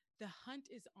men, the hunt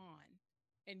is on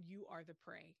and you are the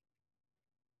prey.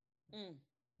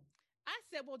 I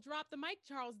said, well, drop the mic,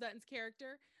 Charles Dutton's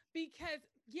character, because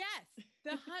yes,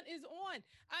 the hunt is on.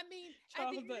 I mean, at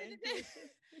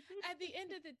the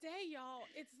end of the day, y'all,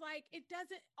 it's like, it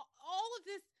doesn't, all of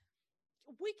this,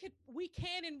 we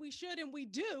can and we should and we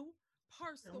do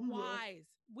parse the whys.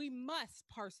 We must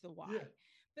parse the why. Yeah.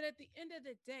 But at the end of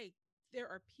the day, there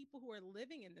are people who are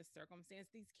living in this circumstance.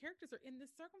 These characters are in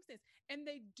this circumstance, and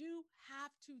they do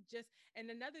have to just. And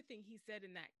another thing he said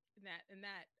in that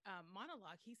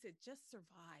monologue, he said, "Just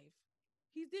survive."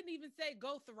 He didn't even say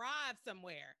go thrive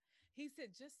somewhere. He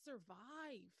said, "Just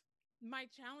survive." My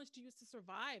challenge to you is to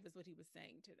survive, is what he was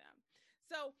saying to them.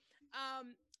 So,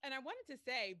 and I wanted to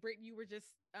say, Britt, you were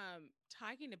just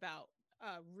talking about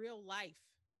real life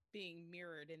being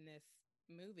mirrored in this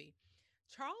movie.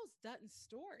 Charles Dutton's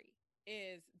story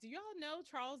is, do y'all know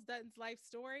Charles Dutton's life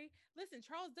story? Listen,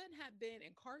 Charles Dutton had been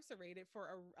incarcerated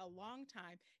for a long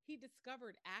time. He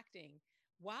discovered acting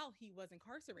while he was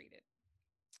incarcerated.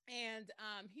 And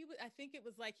I think it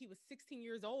was like he was 16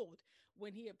 years old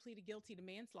when he had pleaded guilty to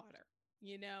manslaughter,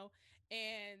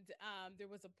 and there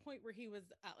was a point where he was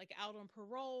like out on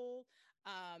parole,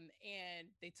 and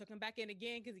they took him back in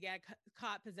again because he got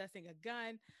caught possessing a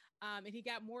gun, and he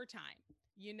got more time.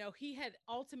 He had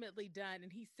ultimately done,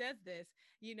 and he says this,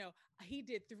 he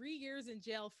did 3 years in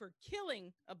jail for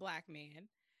killing a Black man,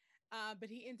 but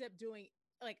he ended up doing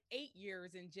like 8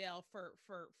 years in jail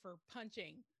for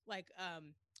punching like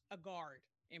a guard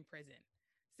in prison.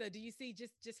 So do you see,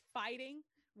 just fighting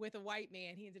with a white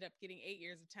man, he ended up getting 8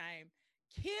 years of time,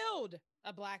 killed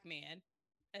a Black man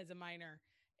as a minor,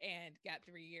 and got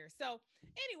 3 years. So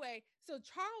anyway, so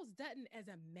Charles Dutton as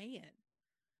a man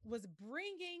was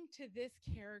bringing to this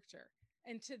character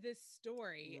and to this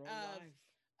story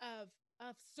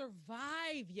of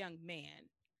survive, young man.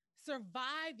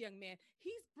 Survive, young man.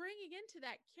 He's bringing into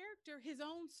that character his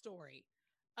own story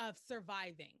of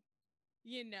surviving,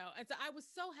 And so I was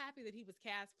so happy that he was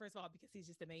cast, first of all, because he's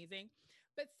just amazing.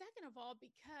 But second of all,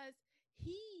 because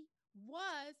he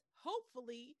was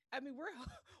hopefully, I mean,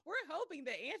 we're hoping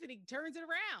that Anthony turns it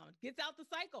around, gets out the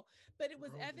cycle. But it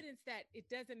was evidence that it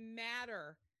doesn't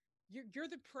matter. You're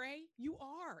the prey. You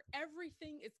are.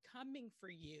 Everything is coming for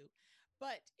you.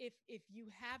 But if you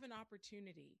have an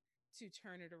opportunity to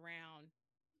turn it around,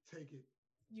 take it.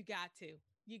 You got to.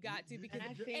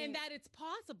 Because and that it's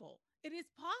possible. It is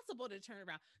possible to turn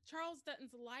around. Charles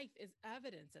Dutton's life is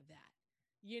evidence of that.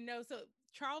 So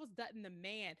Charles Dutton, the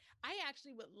man, I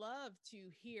actually would love to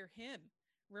hear him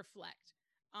reflect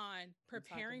on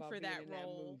preparing for that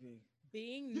role,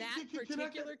 being that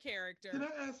particular character. Can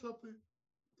I ask something?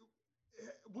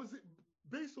 Was it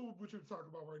based on what you're talking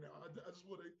about right now? I just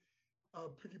want to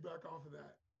piggyback off of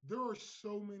that. There are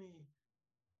so many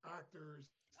actors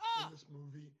in this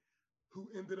movie who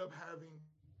ended up having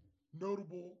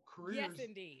notable careers. Yes,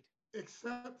 indeed.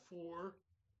 Except for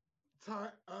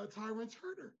Tyrin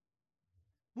Turner,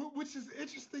 which is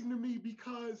interesting to me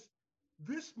because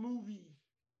this movie,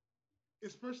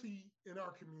 especially in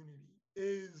our community,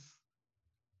 is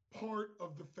part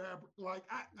of the fabric. Like,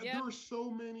 there are so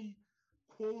many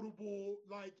quotable,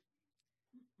 like,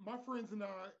 my friends and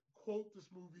I quote this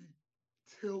movie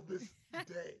till this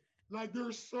day. Like,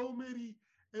 there's so many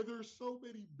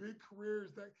big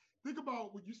careers that, think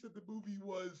about when you said the movie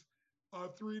was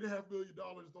 $3.5 million,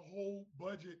 the whole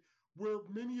budget, where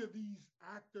many of these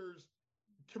actors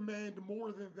command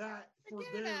more than that for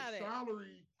their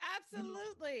salary.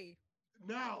 Absolutely.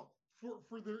 Now,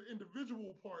 for their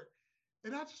individual part.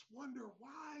 And I just wonder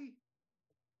why,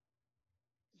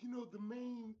 the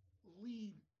main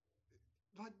lead,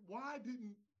 like, why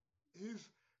didn't his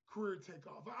career take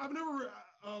off? I've never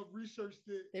researched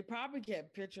it. They probably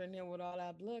kept picturing him with all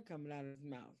that blood coming out of his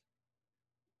mouth.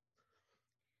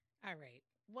 All right.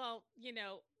 Well,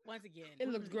 once again, it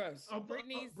looks gross.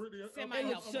 Brittany's semi. It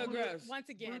looks so gross. Once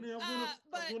again, Brittany, I'm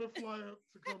gonna fly up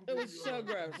to come. It was so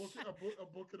gross. A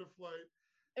book of the flight.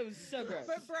 It was so gross.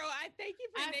 But bro, I thank you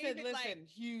for naming it. Listen,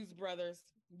 Hughes brothers,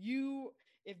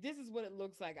 if this is what it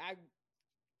looks like,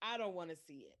 I don't want to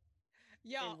see it.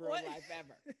 Y'all, in real life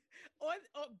ever.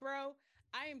 Bro,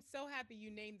 I am so happy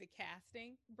you named the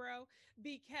casting, bro,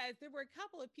 because there were a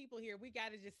couple of people here. We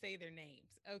got to just say their names,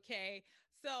 okay?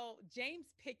 So James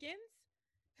Pickens,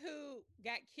 who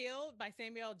got killed by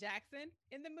Samuel L. Jackson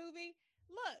in the movie.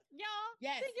 Look, y'all,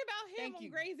 think about him on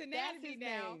Grey's Anatomy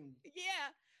now. Name. Yeah.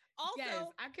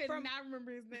 Also, I could not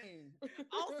remember his name.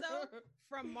 Also,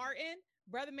 from Martin,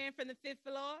 Brother Man from the Fifth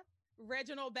Floor,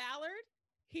 Reginald Ballard,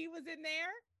 he was in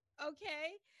there.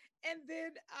 Okay. And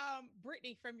then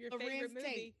Brittany from your favorite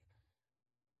movie.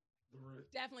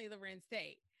 Definitely Larenz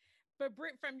Tate. But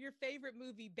Britt, from your favorite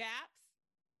movie, Baps,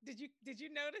 did you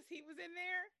notice he was in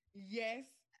there? Yes.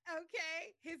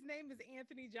 Okay. His name is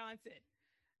Anthony Johnson,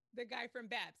 the guy from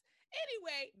Baps.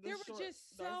 Anyway, there were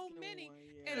just so many.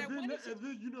 Yeah. And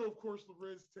then, of course,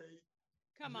 Larenz Tate.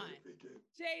 Come on.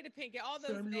 Jada Pinkett, all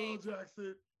those names. Samuel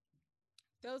Jackson.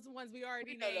 Those ones we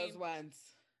already know named. Those ones.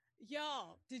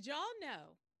 Y'all, did y'all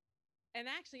know? And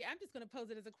actually, I'm just going to pose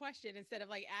it as a question instead of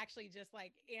actually just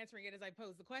answering it as I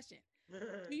pose the question.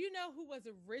 Do you know who was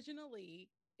originally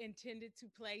intended to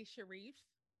play Sharif?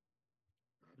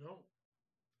 I don't.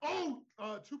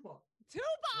 Oh, Tupac. Tupac!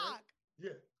 Right?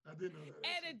 Yeah, I didn't know that.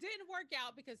 And it didn't work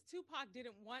out because Tupac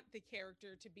didn't want the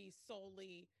character to be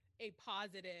solely a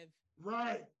positive.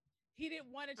 Right. He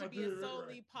didn't want it to be a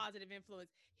solely positive influence.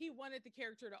 He wanted the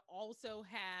character to also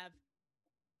have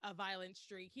a violent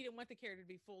streak. He didn't want the character to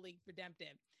be fully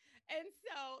redemptive. And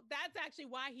so that's actually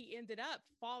why he ended up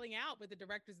falling out with the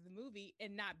directors of the movie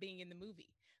and not being in the movie.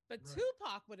 But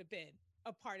Tupac would have been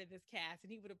a part of this cast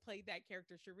and he would have played that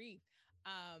character Sharif,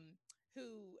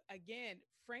 who, again,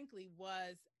 frankly,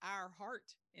 was our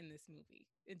heart in this movie.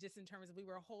 And just in terms of we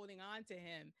were holding on to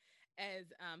him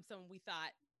as someone we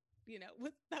thought, we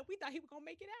thought he was going to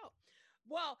make it out.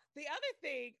 Well, the other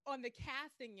thing on the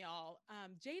casting, y'all,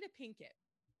 Jada Pinkett.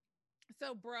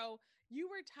 So, bro, you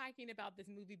were talking about this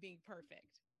movie being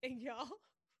perfect. And y'all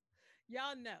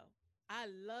know, I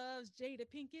love Jada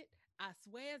Pinkett. I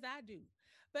swear as I do.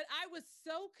 But I was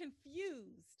so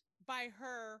confused by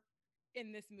her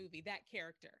in this movie, that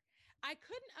character. I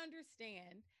couldn't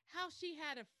understand how she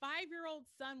had a 5-year-old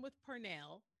son with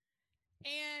Purnell.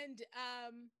 And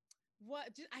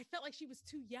I felt like she was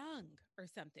too young or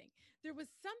something. There was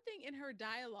something in her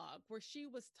dialogue where she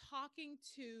was talking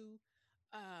to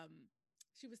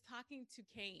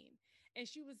Kane, and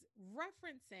she was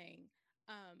referencing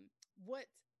what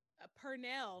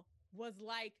Purnell was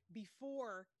like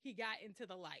before he got into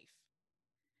the life.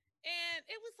 And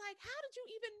it was like, how did you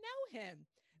even know him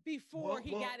before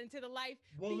he got into the life?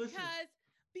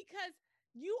 Because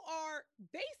you are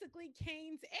basically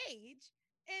Kane's age,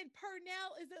 and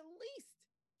Purnell is at least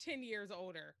 10 years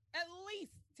older, at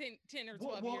least 10 or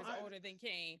 12 years older than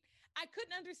Kane. I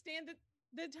couldn't understand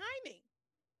the timing.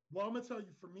 Well, I'm going to tell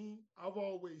you, for me, I've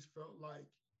always felt like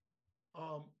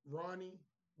Ronnie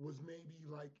was maybe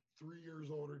 3 years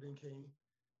older than Kane.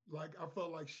 I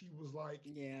felt like she was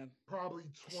probably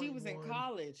 21. She was in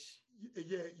college.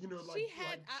 Yeah, she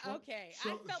had okay.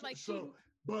 So, I felt like she.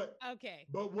 But okay.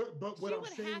 But what she I'm would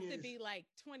saying have is, to be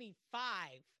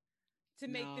 25 to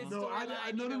make this no, storyline.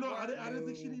 I didn't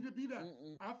think she needed to be that.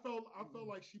 I felt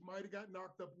like she might have got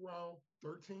knocked up around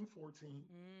 13, 14.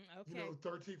 Okay.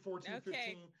 13, 14,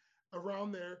 15,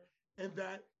 around there, and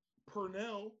that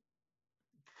Purnell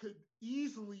could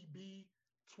easily be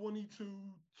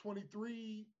 22,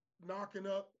 23, knocking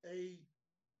up a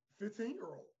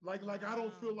 15-year-old. I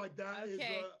don't feel like that is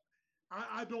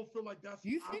I don't feel like that's.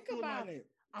 You think about it.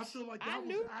 I feel like that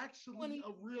was actually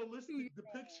a realistic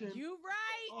depiction. You're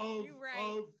right.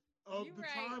 Of the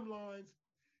timelines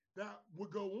that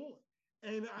would go on.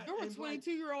 And there were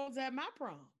 22-year-olds at my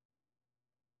prom.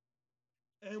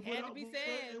 And had to be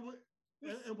said.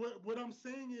 And what I'm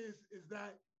saying is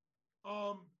that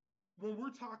when we're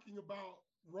talking about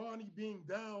Ronnie being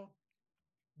down,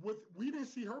 we didn't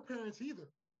see her parents either.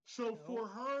 So for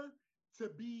her to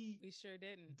be We sure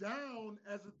didn't. down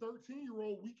as a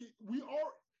 13-year-old. We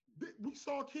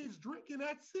saw kids drinking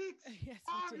at 6, Yes, we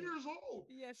 5 did. years old.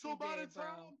 Yes, So we by did, the bro.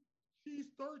 time she's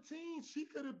 13, she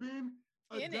could have been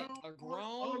a In it. down A part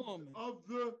grown woman. of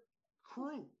the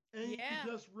crew. And Yeah.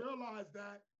 just realized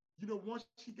that, once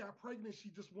she got pregnant, she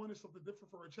just wanted something different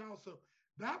for her child. So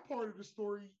that part of the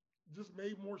story just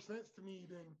made more sense to me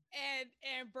than And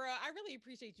bro, I really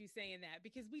appreciate you saying that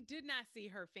because we did not see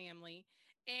her family,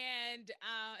 and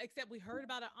except we heard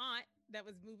about an aunt that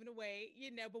was moving away,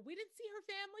 but we didn't see her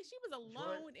family. She was that's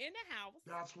right. alone in the house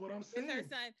That's what I'm with her saying.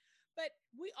 son. But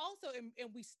we also, and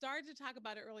we started to talk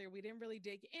about it earlier. We didn't really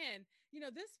dig in.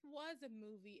 This was a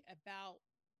movie about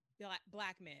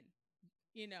black men,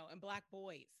 and black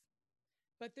boys.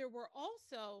 But there were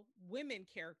also women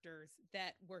characters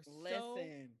that were so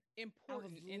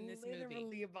important in this movie. I was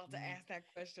literally about to ask that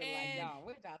question. And y'all,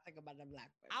 what y'all think about the black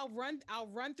women? I'll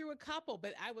run through a couple,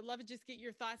 but I would love to just get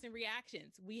your thoughts and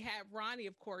reactions. We have Ronnie,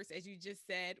 of course, as you just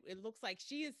said. It looks like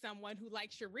she is someone who,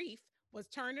 like Sharif, was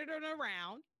turning it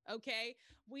around. Okay.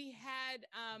 We had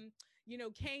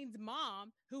Kane's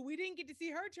mom, who we didn't get to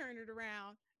see her turn it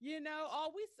around. She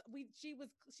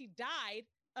died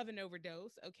of an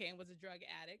overdose, okay, and was a drug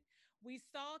addict. We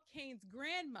saw Kane's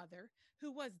grandmother,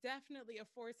 who was definitely a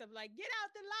force of like, get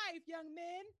out the life, young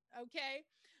men, okay.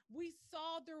 We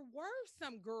saw there were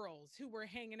some girls who were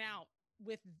hanging out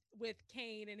with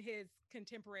Kane and his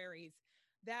contemporaries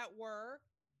that were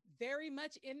very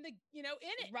much in it.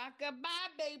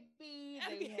 Rockabye baby.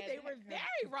 They were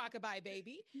very rockabye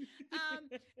baby.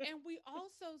 And we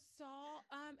also saw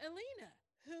Alina,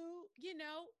 who,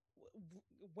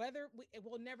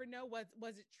 we'll never know,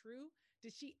 was it true?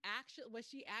 Was she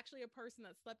actually a person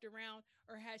that slept around,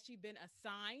 or has she been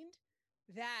assigned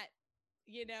that,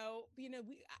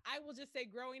 I will just say,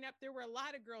 growing up, there were a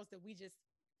lot of girls that we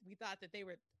thought that they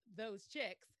were those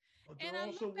chicks. But And there I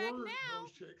also look back were now,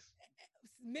 those chicks.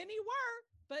 many were,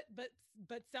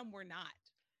 but some were not.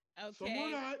 Okay. Some were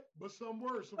not, but some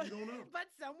were, so we don't know. But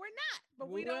some were not, but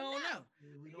we don't know.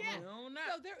 We don't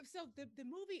know. So the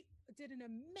movie did an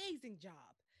amazing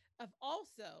job of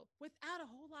also, without a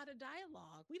whole lot of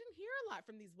dialogue. We didn't hear a lot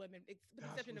from these women, with the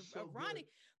exception of Ronnie,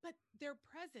 but their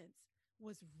presence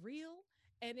was real,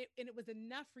 and it was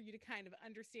enough for you to kind of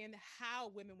understand how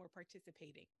women were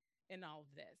participating in all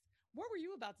of this. What were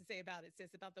you about to say about it,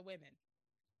 sis, about the women?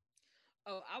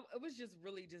 Oh, it was just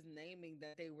really just naming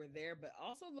that they were there, but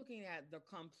also looking at the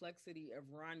complexity of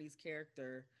Ronnie's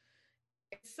character.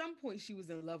 At some point, she was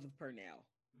in love with Purnell,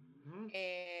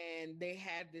 and they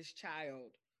had this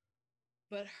child,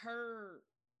 but her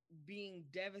being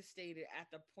devastated at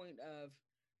the point of,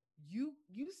 you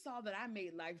saw that I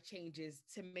made life changes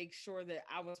to make sure that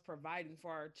I was providing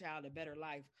for our child a better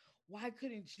life. Why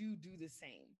couldn't you do the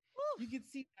same? Oof. You could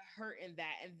see the hurt in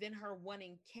that, and then her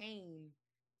wanting Kane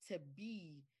to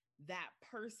be that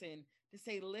person to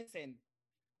say, listen,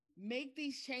 make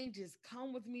these changes,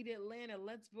 come with me to Atlanta,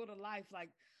 let's build a life, like,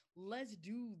 let's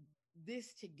do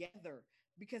this together,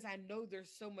 because I know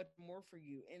there's so much more for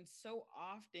you. And so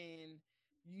often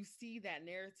you see that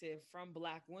narrative from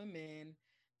Black women,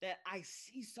 that I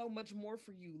see so much more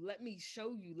for you, let me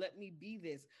show you, let me be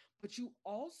this. But you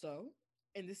also,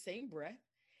 in the same breath,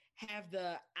 have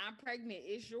the I'm pregnant,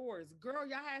 it's yours. Girl,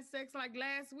 y'all had sex like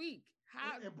last week.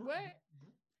 How? What?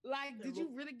 Like, did you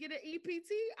really get an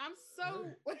EPT? I'm so...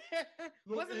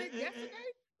 Wasn't it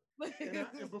yesterday?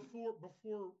 And before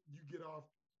you get off,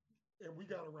 and we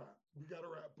gotta wrap,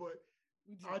 but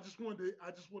I just wanted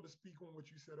to speak on what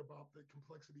you said about the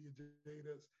complexity of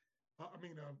Jada's,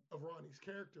 of Ronnie's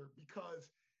character,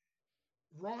 because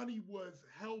Ronnie was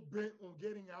hell-bent on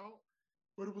getting out,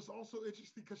 but it was also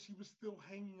interesting because she was still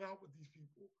hanging out with these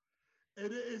people. And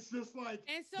it's just like,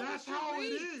 and so that's how it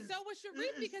is. So was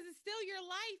Sharif, because it's still your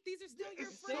life. These are still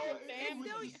your friends.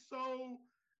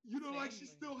 Like, she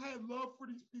still had love for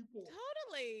these people.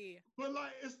 Totally. But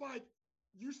like, it's like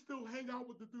you still hang out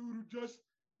with the dude who just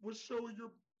was showing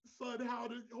your son how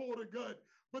to hold a gun.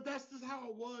 But that's just how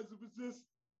it was. It was just,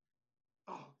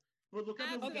 but look,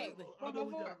 I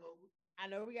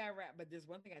know we gotta wrap, but there's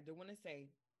one thing I do want to say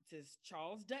to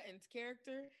Charles Dutton's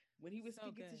character. When he was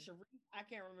speaking to Sharif, I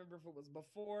can't remember if it was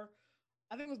before.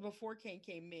 I think it was before Kane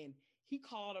came in. He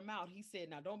called him out. He said,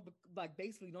 "Now don't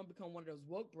basically don't become one of those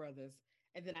woke brothers."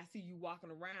 And then I see you walking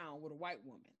around with a white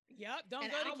woman. Yep. Don't go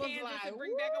to Kansas and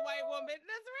bring back a white woman.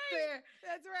 That's right.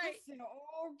 That's right. I said,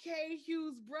 okay,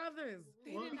 Hughes brothers.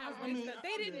 They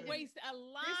didn't waste a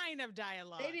line of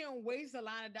dialogue. They didn't waste a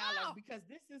line of dialogue, because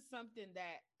this is something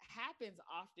that happens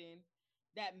often,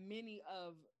 that many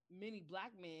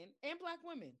Black men and Black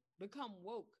women become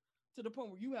woke to the point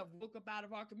where you have woke up out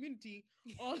of our community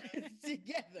all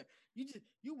together.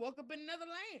 You woke up in another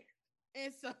land.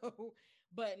 And so,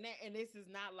 and this is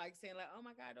not like saying like, oh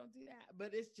my God, don't do that.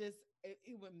 But it's just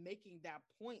it was making that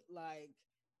point like,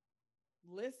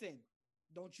 listen,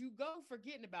 don't you go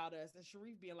forgetting about us. And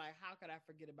Sharif being like, how could I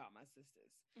forget about my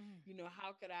sisters? You know,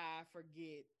 how could I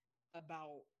forget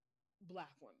about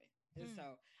Black women? And so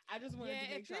I just wanted to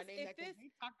make sure I named that because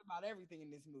we talked about everything in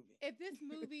this movie. If this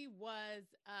movie was,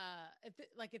 if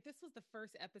this was the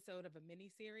first episode of a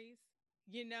miniseries,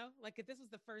 you know, like if this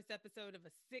was the first episode of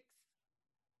a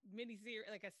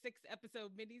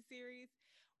 6-episode miniseries,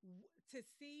 to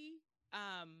see,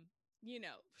 you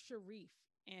know, Sharif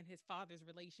and his father's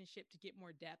relationship to get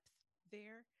more depth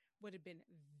there would have been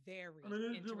very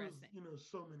interesting. There was, you know,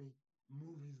 so many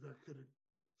movies that could have.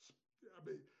 I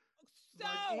mean. So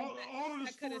like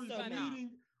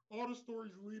all the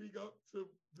stories leading up to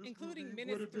this, including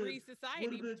Menace 3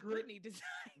 Society, which Brittany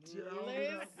designed.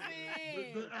 Yeah,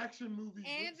 the action movie.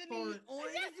 Anthony on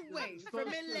his way from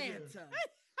Atlanta.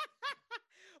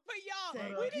 But y'all,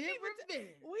 we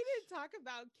didn't talk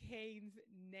about Kane's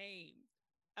name.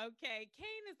 Okay,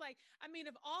 Kane is like, I mean,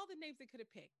 of all the names they could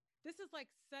have picked, this is like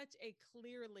such a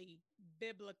clearly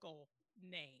biblical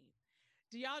name.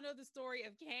 Do y'all know the story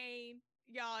of Cain?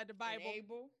 Y'all in the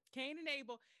Bible. Cain and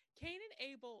Abel. Cain and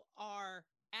Abel are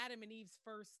Adam and Eve's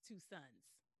first two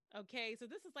sons. Okay, so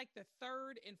this is like the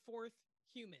third and fourth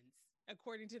humans,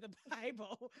 according to the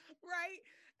Bible, right?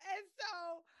 And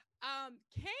so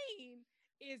Cain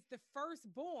is the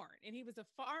firstborn, and he was a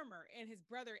farmer, and his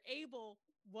brother Abel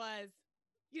was,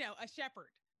 you know, a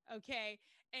shepherd. Okay,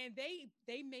 and they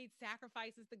made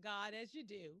sacrifices to God, as you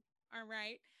do. All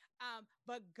right,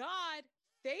 but God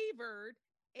favored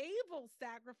Abel's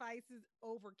sacrifices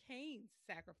over Cain's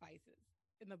sacrifices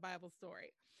in the Bible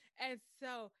story. And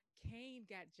so Cain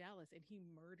got jealous and he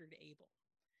murdered Abel.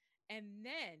 And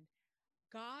then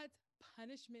God's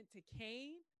punishment to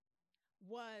Cain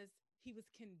was he was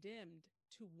condemned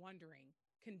to wandering,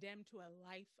 condemned to a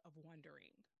life of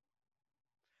wandering.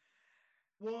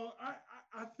 Well, I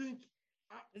think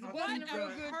it wasn't a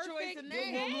real good choice of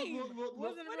name.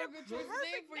 Wasn't a real good choice of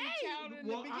name for your child in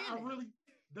the beginning. I really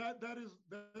that is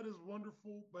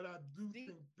wonderful, but I do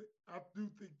think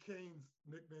Cain's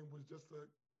nickname was just a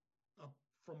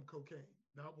from cocaine.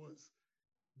 That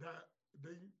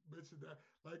they mentioned that,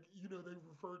 like, you know, they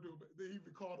referred to him, they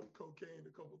even called him cocaine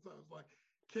a couple of times. Like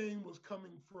Cain was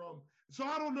coming from. So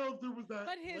I don't know if there was that.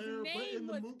 But his name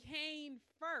was Cain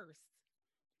first,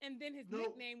 and then his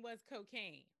nickname was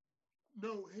cocaine.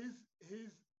 No, his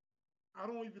his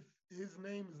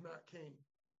name is not Cain.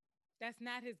 That's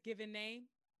not his given name?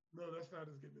 No, that's not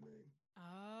his given name.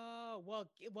 Oh, well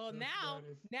now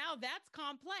that's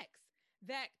complex.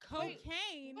 That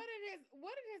cocaine. What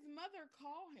did his mother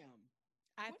call him?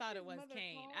 I thought it was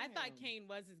Cain. I thought Cain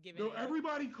was his given name. No,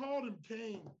 everybody called him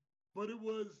Cain, but it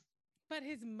was. But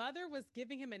his mother was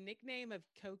giving him a nickname of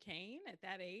cocaine at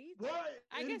that age. What?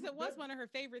 I guess it was one of her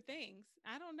favorite things.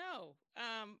 I don't know.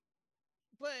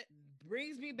 But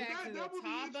brings me back to the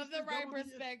top of the right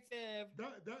perspective.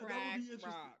 That would be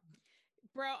interesting.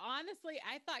 Bro, honestly,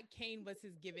 I thought Cain was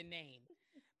his given name.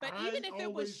 But even if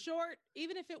it was short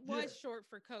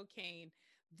for cocaine,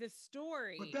 the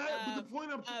story. But the point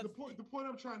I'm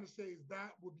trying to say is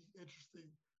that would be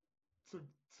interesting to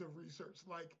research.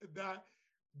 Like that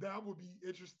would be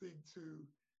interesting to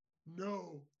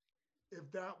know if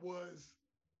that was,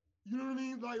 you know what I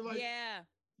mean? Like yeah.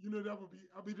 You know, that would be,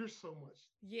 I mean, there's so much.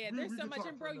 Yeah, there's so much.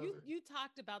 And bro, you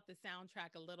talked about the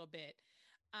soundtrack a little bit.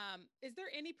 Is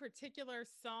there any particular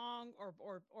song or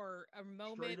a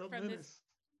moment from Menace. this?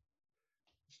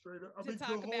 Straight up. I mean,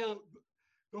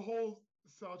 the whole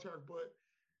soundtrack, but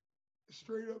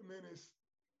straight up Menace,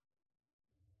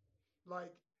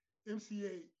 like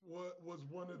MC8 was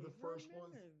one of the first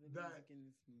ones that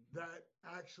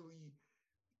actually,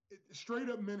 straight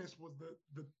up Menace was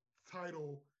the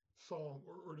title song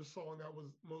or the song that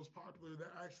was most popular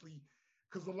that actually,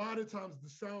 because a lot of times the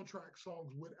soundtrack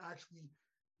songs would actually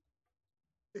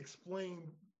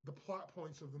explain the plot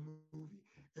points of the movie,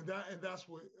 and that's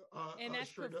what and that's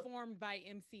performed by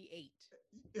MC8.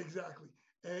 Exactly.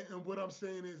 And what I'm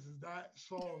saying is that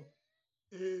song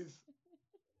is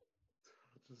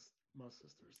just my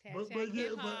sister's. But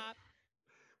yeah, but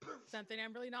something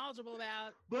I'm really knowledgeable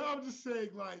about. But I'm just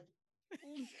saying, like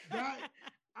that.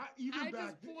 Even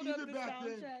back then,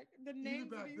 the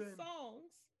names of these songs.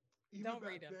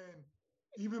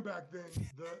 Even back then,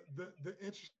 the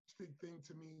interesting thing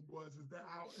to me is that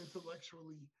how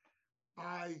intellectually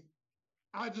I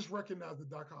just recognize the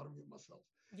dichotomy of myself.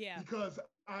 Yeah. Because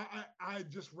I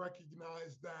just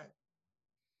recognize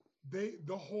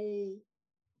the whole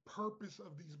purpose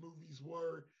of these movies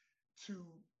were to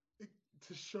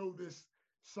to show this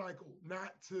cycle,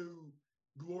 not to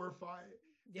glorify it.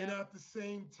 Yep. And at the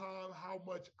same time, how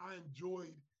much I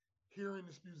enjoyed hearing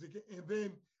this music. And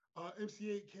then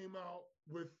MC8 came out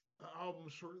with an album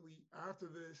shortly after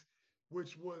this,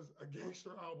 which was a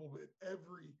gangster album in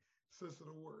every sense of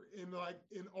the word. And like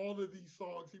in all of these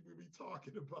songs, he would be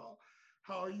talking about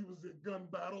how he was in gun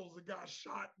battles and got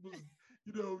shot, was,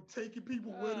 you know, taking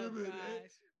people with him and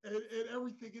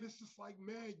everything. And it's just like,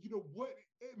 man, you know what?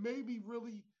 It made me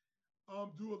really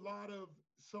do a lot of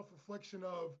self-reflection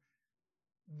of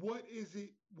what is it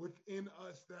within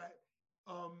us that,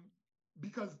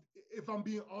 because if I'm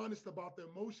being honest about the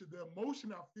emotion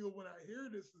I feel when I hear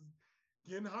this is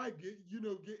getting high,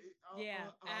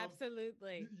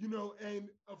 absolutely. You know, and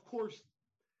of course,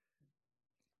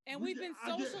 and we've been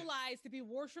socialized to be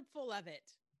worshipful of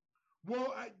it.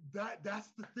 Well, that's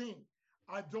the thing.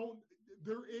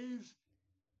 There is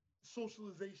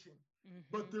socialization,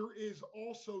 but there is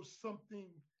also something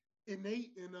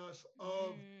innate in us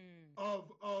of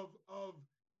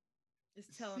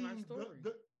it's telling our story.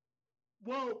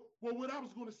 Well, what I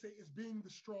was going to say is being the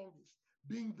strongest,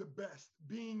 being the best,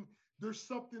 there's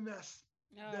something that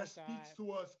speaks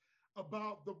to us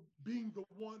about being the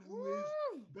one who is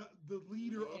the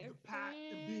leader of the pack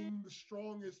and being the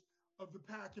strongest of the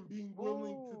pack and being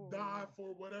willing to die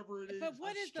for whatever it is. But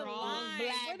what is the line?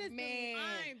 What is the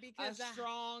line? Because a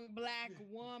strong black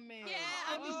woman. Yeah,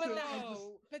 I mean,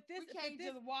 but this we can't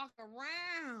just walk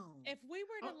around. If we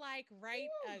were to like write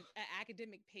an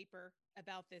academic paper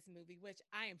about this movie, which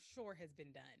I am sure has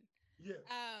been done,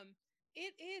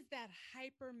 it is that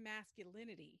hyper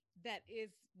masculinity that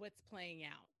is what's playing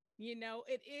out. You know,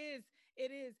 it is,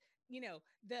 you know,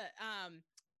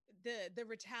 the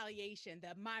retaliation,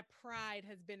 that my pride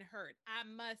has been hurt. I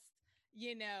must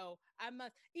even,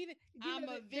 I'm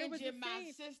avenging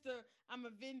my sister. I'm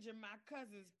avenging my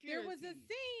cousin's purity. There was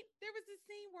a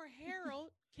scene where Harold,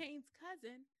 Kane's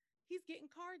cousin, he's getting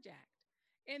carjacked.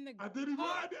 And the car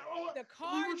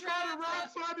drives up,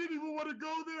 so I didn't even want to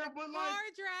go there. But car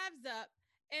drives up,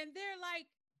 and they're like,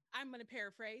 I'm going to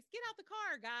paraphrase, "Get out the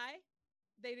car, guy."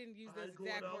 They didn't use those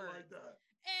exact words. Like that.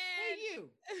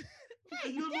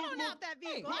 And you get on out that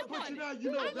vehicle. I'm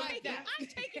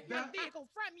taking that vehicle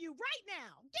from you right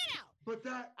now. Get out. But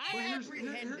here's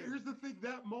the thing.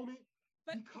 That moment,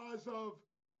 because of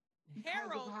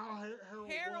Harold, how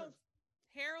Harold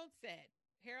said,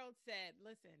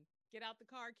 "Listen, get out the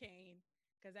car, Kane,"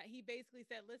 because he basically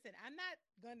said, "Listen, I'm not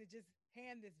going to just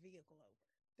hand this vehicle over.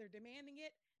 They're demanding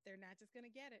it. They're not just going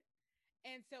to get it."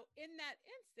 And so in that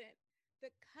instant, the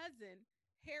cousin,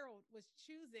 Harold, was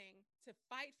choosing to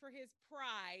fight for his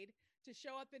pride, to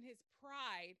show up in his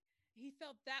pride. He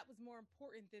felt that was more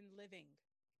important than living.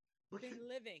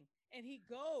 And he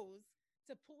goes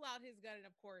to pull out his gun, and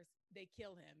of course, they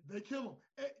kill him.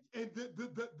 And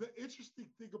the interesting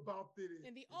thing about that is,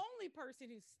 and the only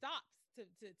person who stops to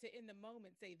in the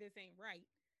moment say this ain't right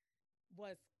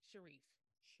was Sharif.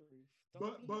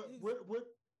 But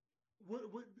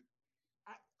what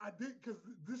I did, because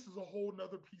this is a whole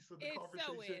nother piece of the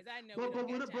conversation. So is. I know. But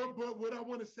what I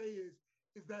want to say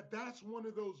is that that's one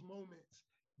of those moments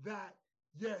that,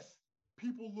 yes,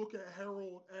 people look at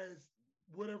Harold as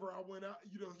whatever.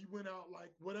 He went out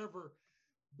like whatever,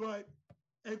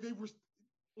 and they were,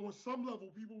 on some level,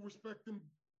 people respect him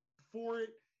for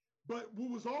it. But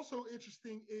what was also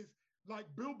interesting is, like,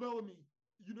 Bill Bellamy,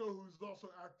 who's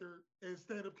also actor and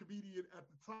stand-up comedian at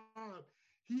the time,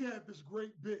 he had this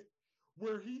great bit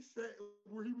where he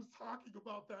was talking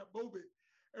about that moment,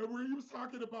 and where he was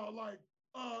talking about, like,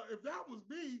 if that was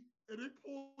me and they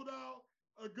pulled out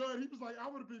a gun, he was like, I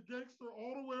would have been gangster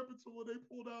all the way up until when they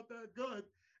pulled out that gun,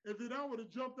 and then I would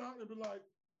have jumped out and been like,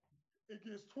 it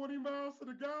gets 20 miles to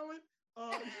the gallon.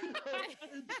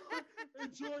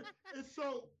 Enjoy. And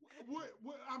so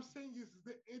what I'm saying is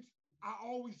that I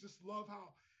always just love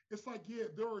how it's like,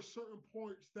 yeah, there are certain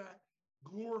points that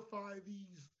glorify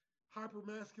these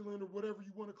hyper-masculine or whatever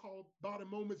you want to call body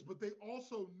moments, but they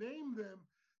also name them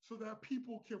so that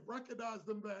people can recognize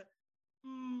them that,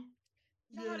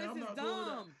 this I'm is not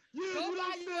dumb. Yeah, go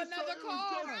buy you another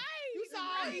car. Right, you saw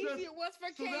how easy it was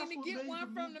for Kane to get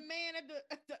one from the man at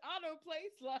the auto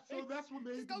place. Like, so that's what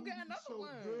made just go get another so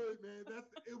one. Good, man.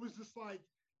 It was just like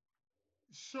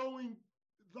showing,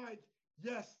 like,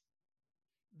 yes,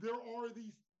 there are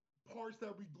these parts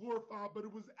that we glorify, but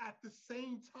it was at the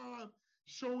same time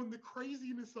showing the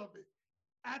craziness of it.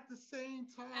 At the same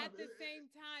time.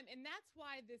 And that's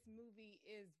why this movie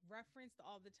is referenced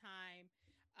all the time.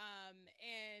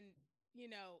 And,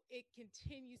 it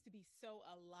continues to be so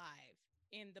alive. And, I think, the movie, the reason why this movie is referenced all the time, and, it continues to be so alive, is because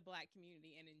in the Black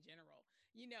community and in general.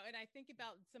 And I think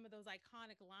about some of those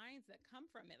iconic lines that come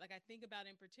from it. Like I think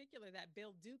about in particular that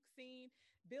Bill Duke scene.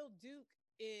 Bill Duke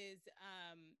is,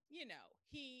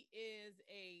 he is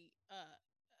a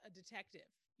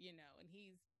detective, and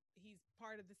he's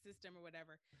part of the system or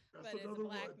whatever. That's But as a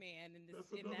Black one. man in That's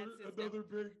that system, another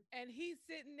big. and he's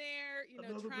sitting there,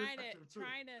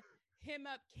 trying to hem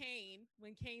up Kane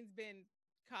when Kane's been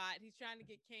caught. He's trying to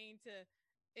get Kane to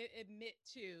admit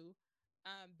to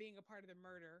being a part of the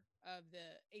murder of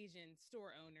the Asian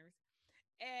store owners.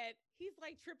 And he's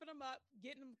like tripping them up,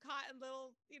 getting them caught in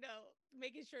little,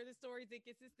 making sure the story's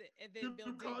inconsistent. And then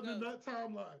Bill Duke caught in that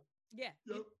timeline. Yeah.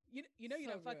 Yep. You so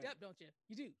done fucked up, don't you?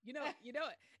 You do. You know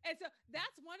it. And so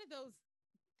that's one of those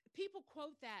people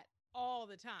quote that all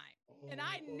the time. And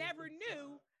I never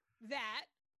knew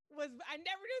I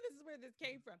never knew this is where this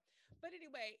came from. But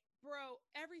anyway, bro,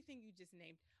 everything you just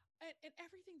named and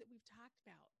everything that we've talked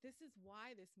about, this is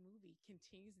why this movie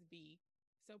continues to be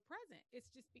so present. It's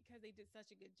just because they did such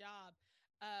a good job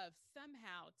of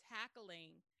somehow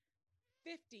tackling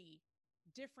 50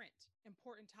 different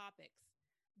important topics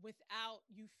without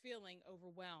you feeling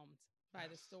overwhelmed by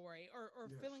the story or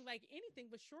feeling like anything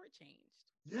was shortchanged.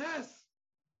 Yes.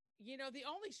 The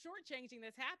only shortchanging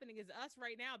that's happening is us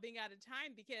right now being out of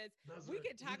time because we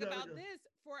could talk about this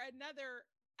for another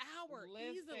hour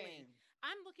easily.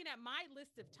 I'm looking at my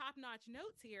list of top-notch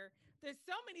notes here. There's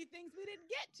so many things we didn't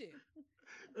get to.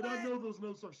 And I know those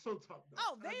notes are so top-notch.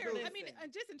 Oh, they are. I mean,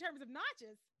 just in terms of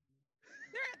notches,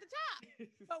 they're at the top.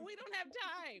 But we don't have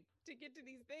time to get to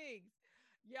these things.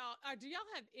 Y'all, do y'all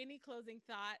have any closing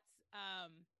thoughts?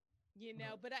 But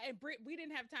we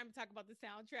didn't have time to talk about the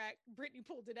soundtrack. Brittany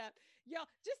pulled it up. Y'all,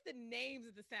 just the names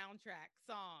of the soundtrack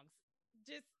songs.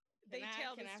 Just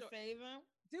tell the story. Can I save them?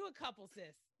 Do a couple,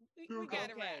 sis. We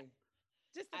got it right.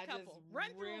 Just a couple.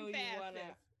 Run through them fast.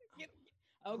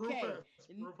 Okay.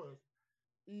 Real fast.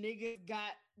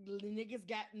 Niggas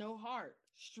got no heart.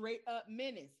 Straight up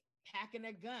menace. Packing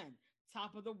a gun.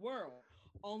 Top of the world.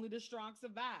 Only the strong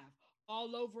survive.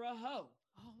 All over a hoe.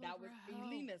 That was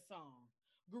Elena's song.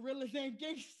 Gorillas and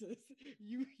gangsters.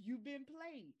 You been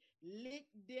played. Lick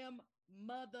them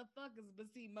motherfuckers. But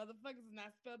see, motherfuckers is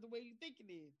not spelled the way you think it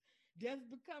is. Death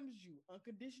becomes you.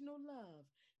 Unconditional love.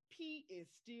 P is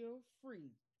still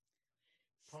free.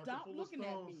 Stop looking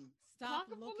at me. Stop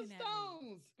looking at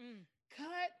me.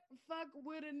 Cut fuck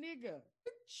with a nigga.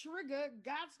 Trigger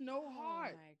got no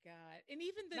heart. Oh my God. And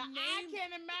even the names. I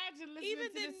can't imagine listening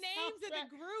even to the names of the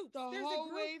groups. The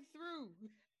whole way through.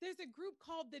 There's a group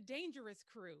called the Dangerous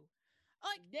Crew.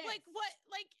 Like what?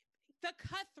 Like the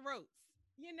Cutthroats.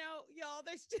 Y'all,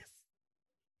 there's just.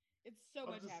 It's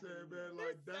so much happening. I'm just saying, man,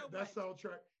 like that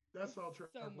soundtrack. That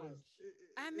soundtrack so much.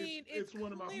 It's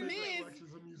one of my favorite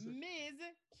collections of music. Ms.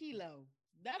 Kilo.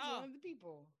 That's one of the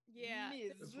people. Yeah.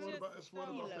 It's one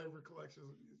of my favorite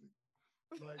collections of music.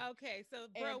 Like, okay, so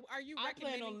bro, are you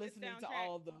recommending I plan on listening to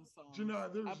all of those songs?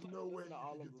 Janai, there's no way you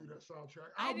can get through that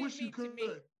soundtrack. I wish you could.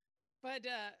 But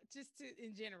just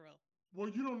in general. Well,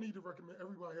 you don't need to recommend.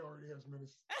 Everybody already has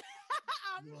Menace.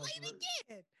 I'm bleeding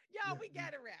again. Y'all, we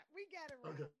got to wrap.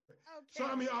 Okay. So,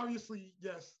 I mean, obviously,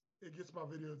 yes, it gets my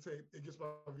videotape. It gets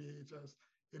my VHS.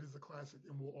 It is a classic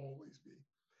and will always be.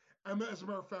 And as a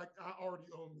matter of fact, I already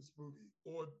own this movie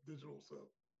or digital. So,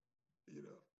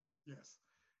 yes.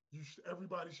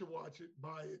 Everybody should watch it,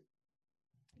 buy it.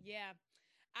 Yeah.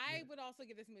 I would also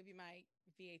give this movie my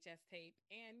VHS tape.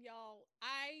 And y'all,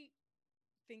 I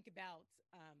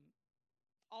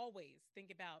always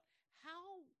think about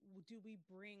how do we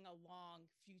bring along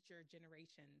future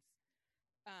generations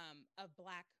of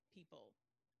Black people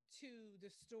to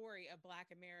the story of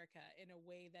Black America in a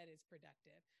way that is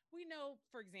productive. We know,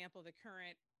 for example, the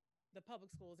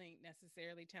public schools ain't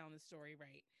necessarily telling the story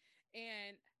right.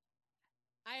 And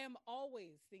I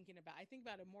think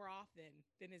about it more often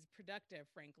than is productive,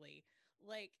 frankly.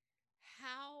 Like,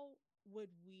 how would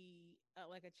we,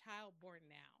 like a child born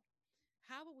now,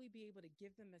 how would we be able to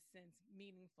give them a sense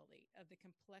meaningfully of the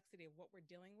complexity of what we're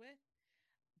dealing with,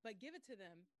 but give it to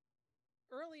them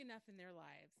early enough in their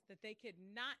lives that they could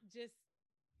not just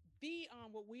be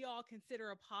on what we all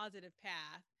consider a positive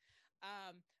path,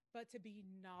 but to be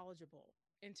knowledgeable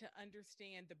and to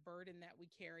understand the burden that we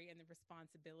carry and the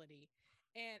responsibility.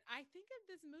 And I think of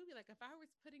this movie, like if I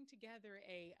was putting together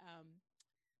a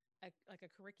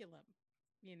curriculum,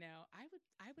 I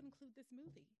would include this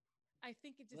movie. I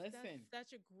think it just does such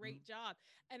a great job.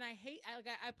 And I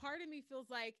part of me feels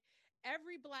like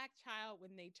every Black child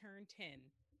when they turn 10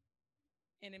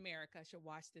 in America should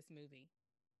watch this movie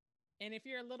And if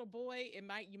you're a little boy, you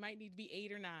might need to be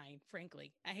 8 or 9,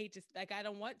 frankly. I hate to, like, I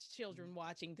don't want children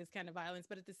watching this kind of violence,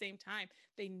 but at the same time,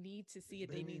 they need to see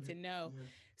it. They need to know. Yeah.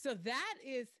 So that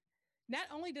is, not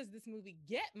only does this movie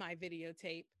get my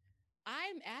videotape,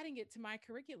 I'm adding it to my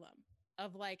curriculum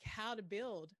of like how to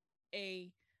build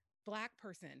a Black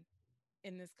person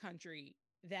in this country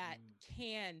that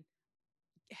can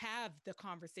have the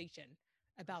conversation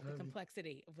about the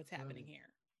complexity of what's happening here.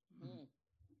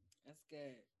 That's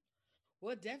good.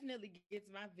 Well, it definitely gets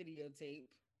my videotape.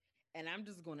 And I'm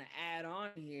just going to add on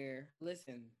here.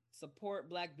 Listen, support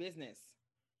Black business.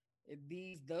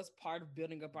 Those part of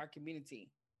building up our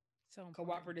community. So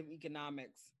cooperative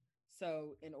economics.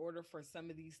 So in order for some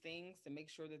of these things to make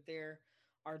sure that there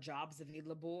are jobs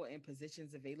available and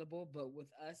positions available, but with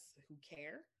us who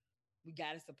care, we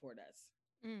got to support us.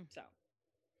 So.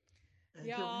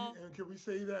 And can we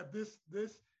say that this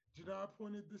Jada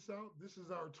pointed this out. This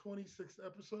is our 26th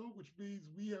episode, which means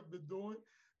we have been doing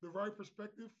The Right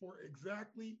Perspective for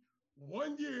exactly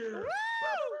 1 year. Woo!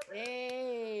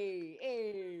 Hey.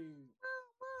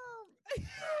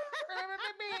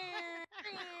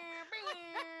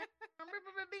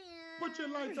 Put your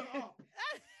lights up.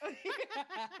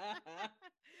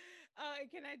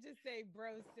 Can I just say,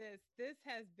 bro, sis, this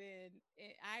has been,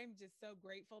 I'm just so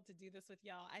grateful to do this with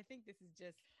y'all. I think this is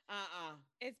just,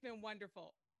 it's been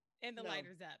wonderful. And the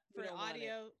lighters up for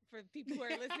audio, for people who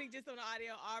are listening just on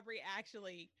audio. Aubrey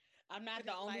actually, I'm not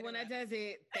the only one that does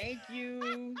it. Thank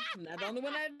you. I'm not the only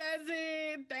one that does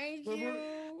it. Thank you.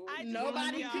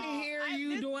 Nobody can hear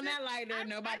you doing that lighter.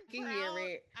 Nobody can hear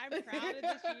it. I'm proud of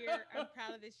this year. I'm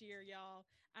proud of this year, y'all.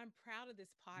 I'm proud of this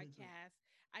podcast.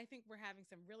 I think we're having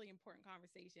some really important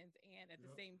conversations, and at the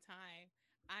same time,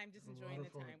 I'm just enjoying the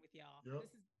time with y'all. This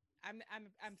is I'm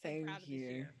so proud of this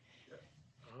year.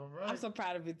 All right. I'm so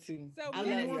proud of it too. So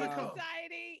Menace to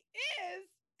Society is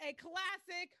a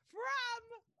classic from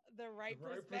The Right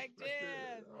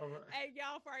Perspective. All right. And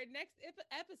y'all, for our next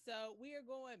episode, we are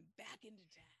going back into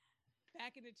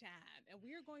time. And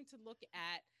we are going to look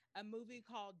at a movie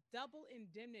called Double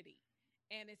Indemnity.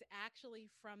 And it's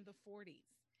actually from the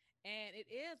 40s. And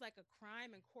it is like a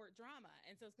crime and court drama.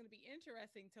 And so it's going to be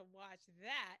interesting to watch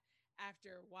that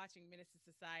after watching Menace to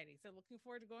Society. So looking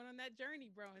forward to going on that journey,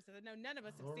 bro. And so I know none of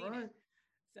us have seen it.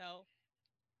 So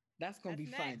that's going to be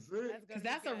fun. Because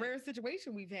that's a rare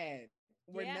situation we've had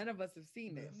where none of us have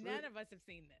seen this. None of us have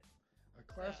seen this. A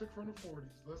classic from the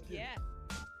 40s. Let's get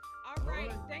it. All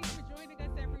right. Thanks for joining us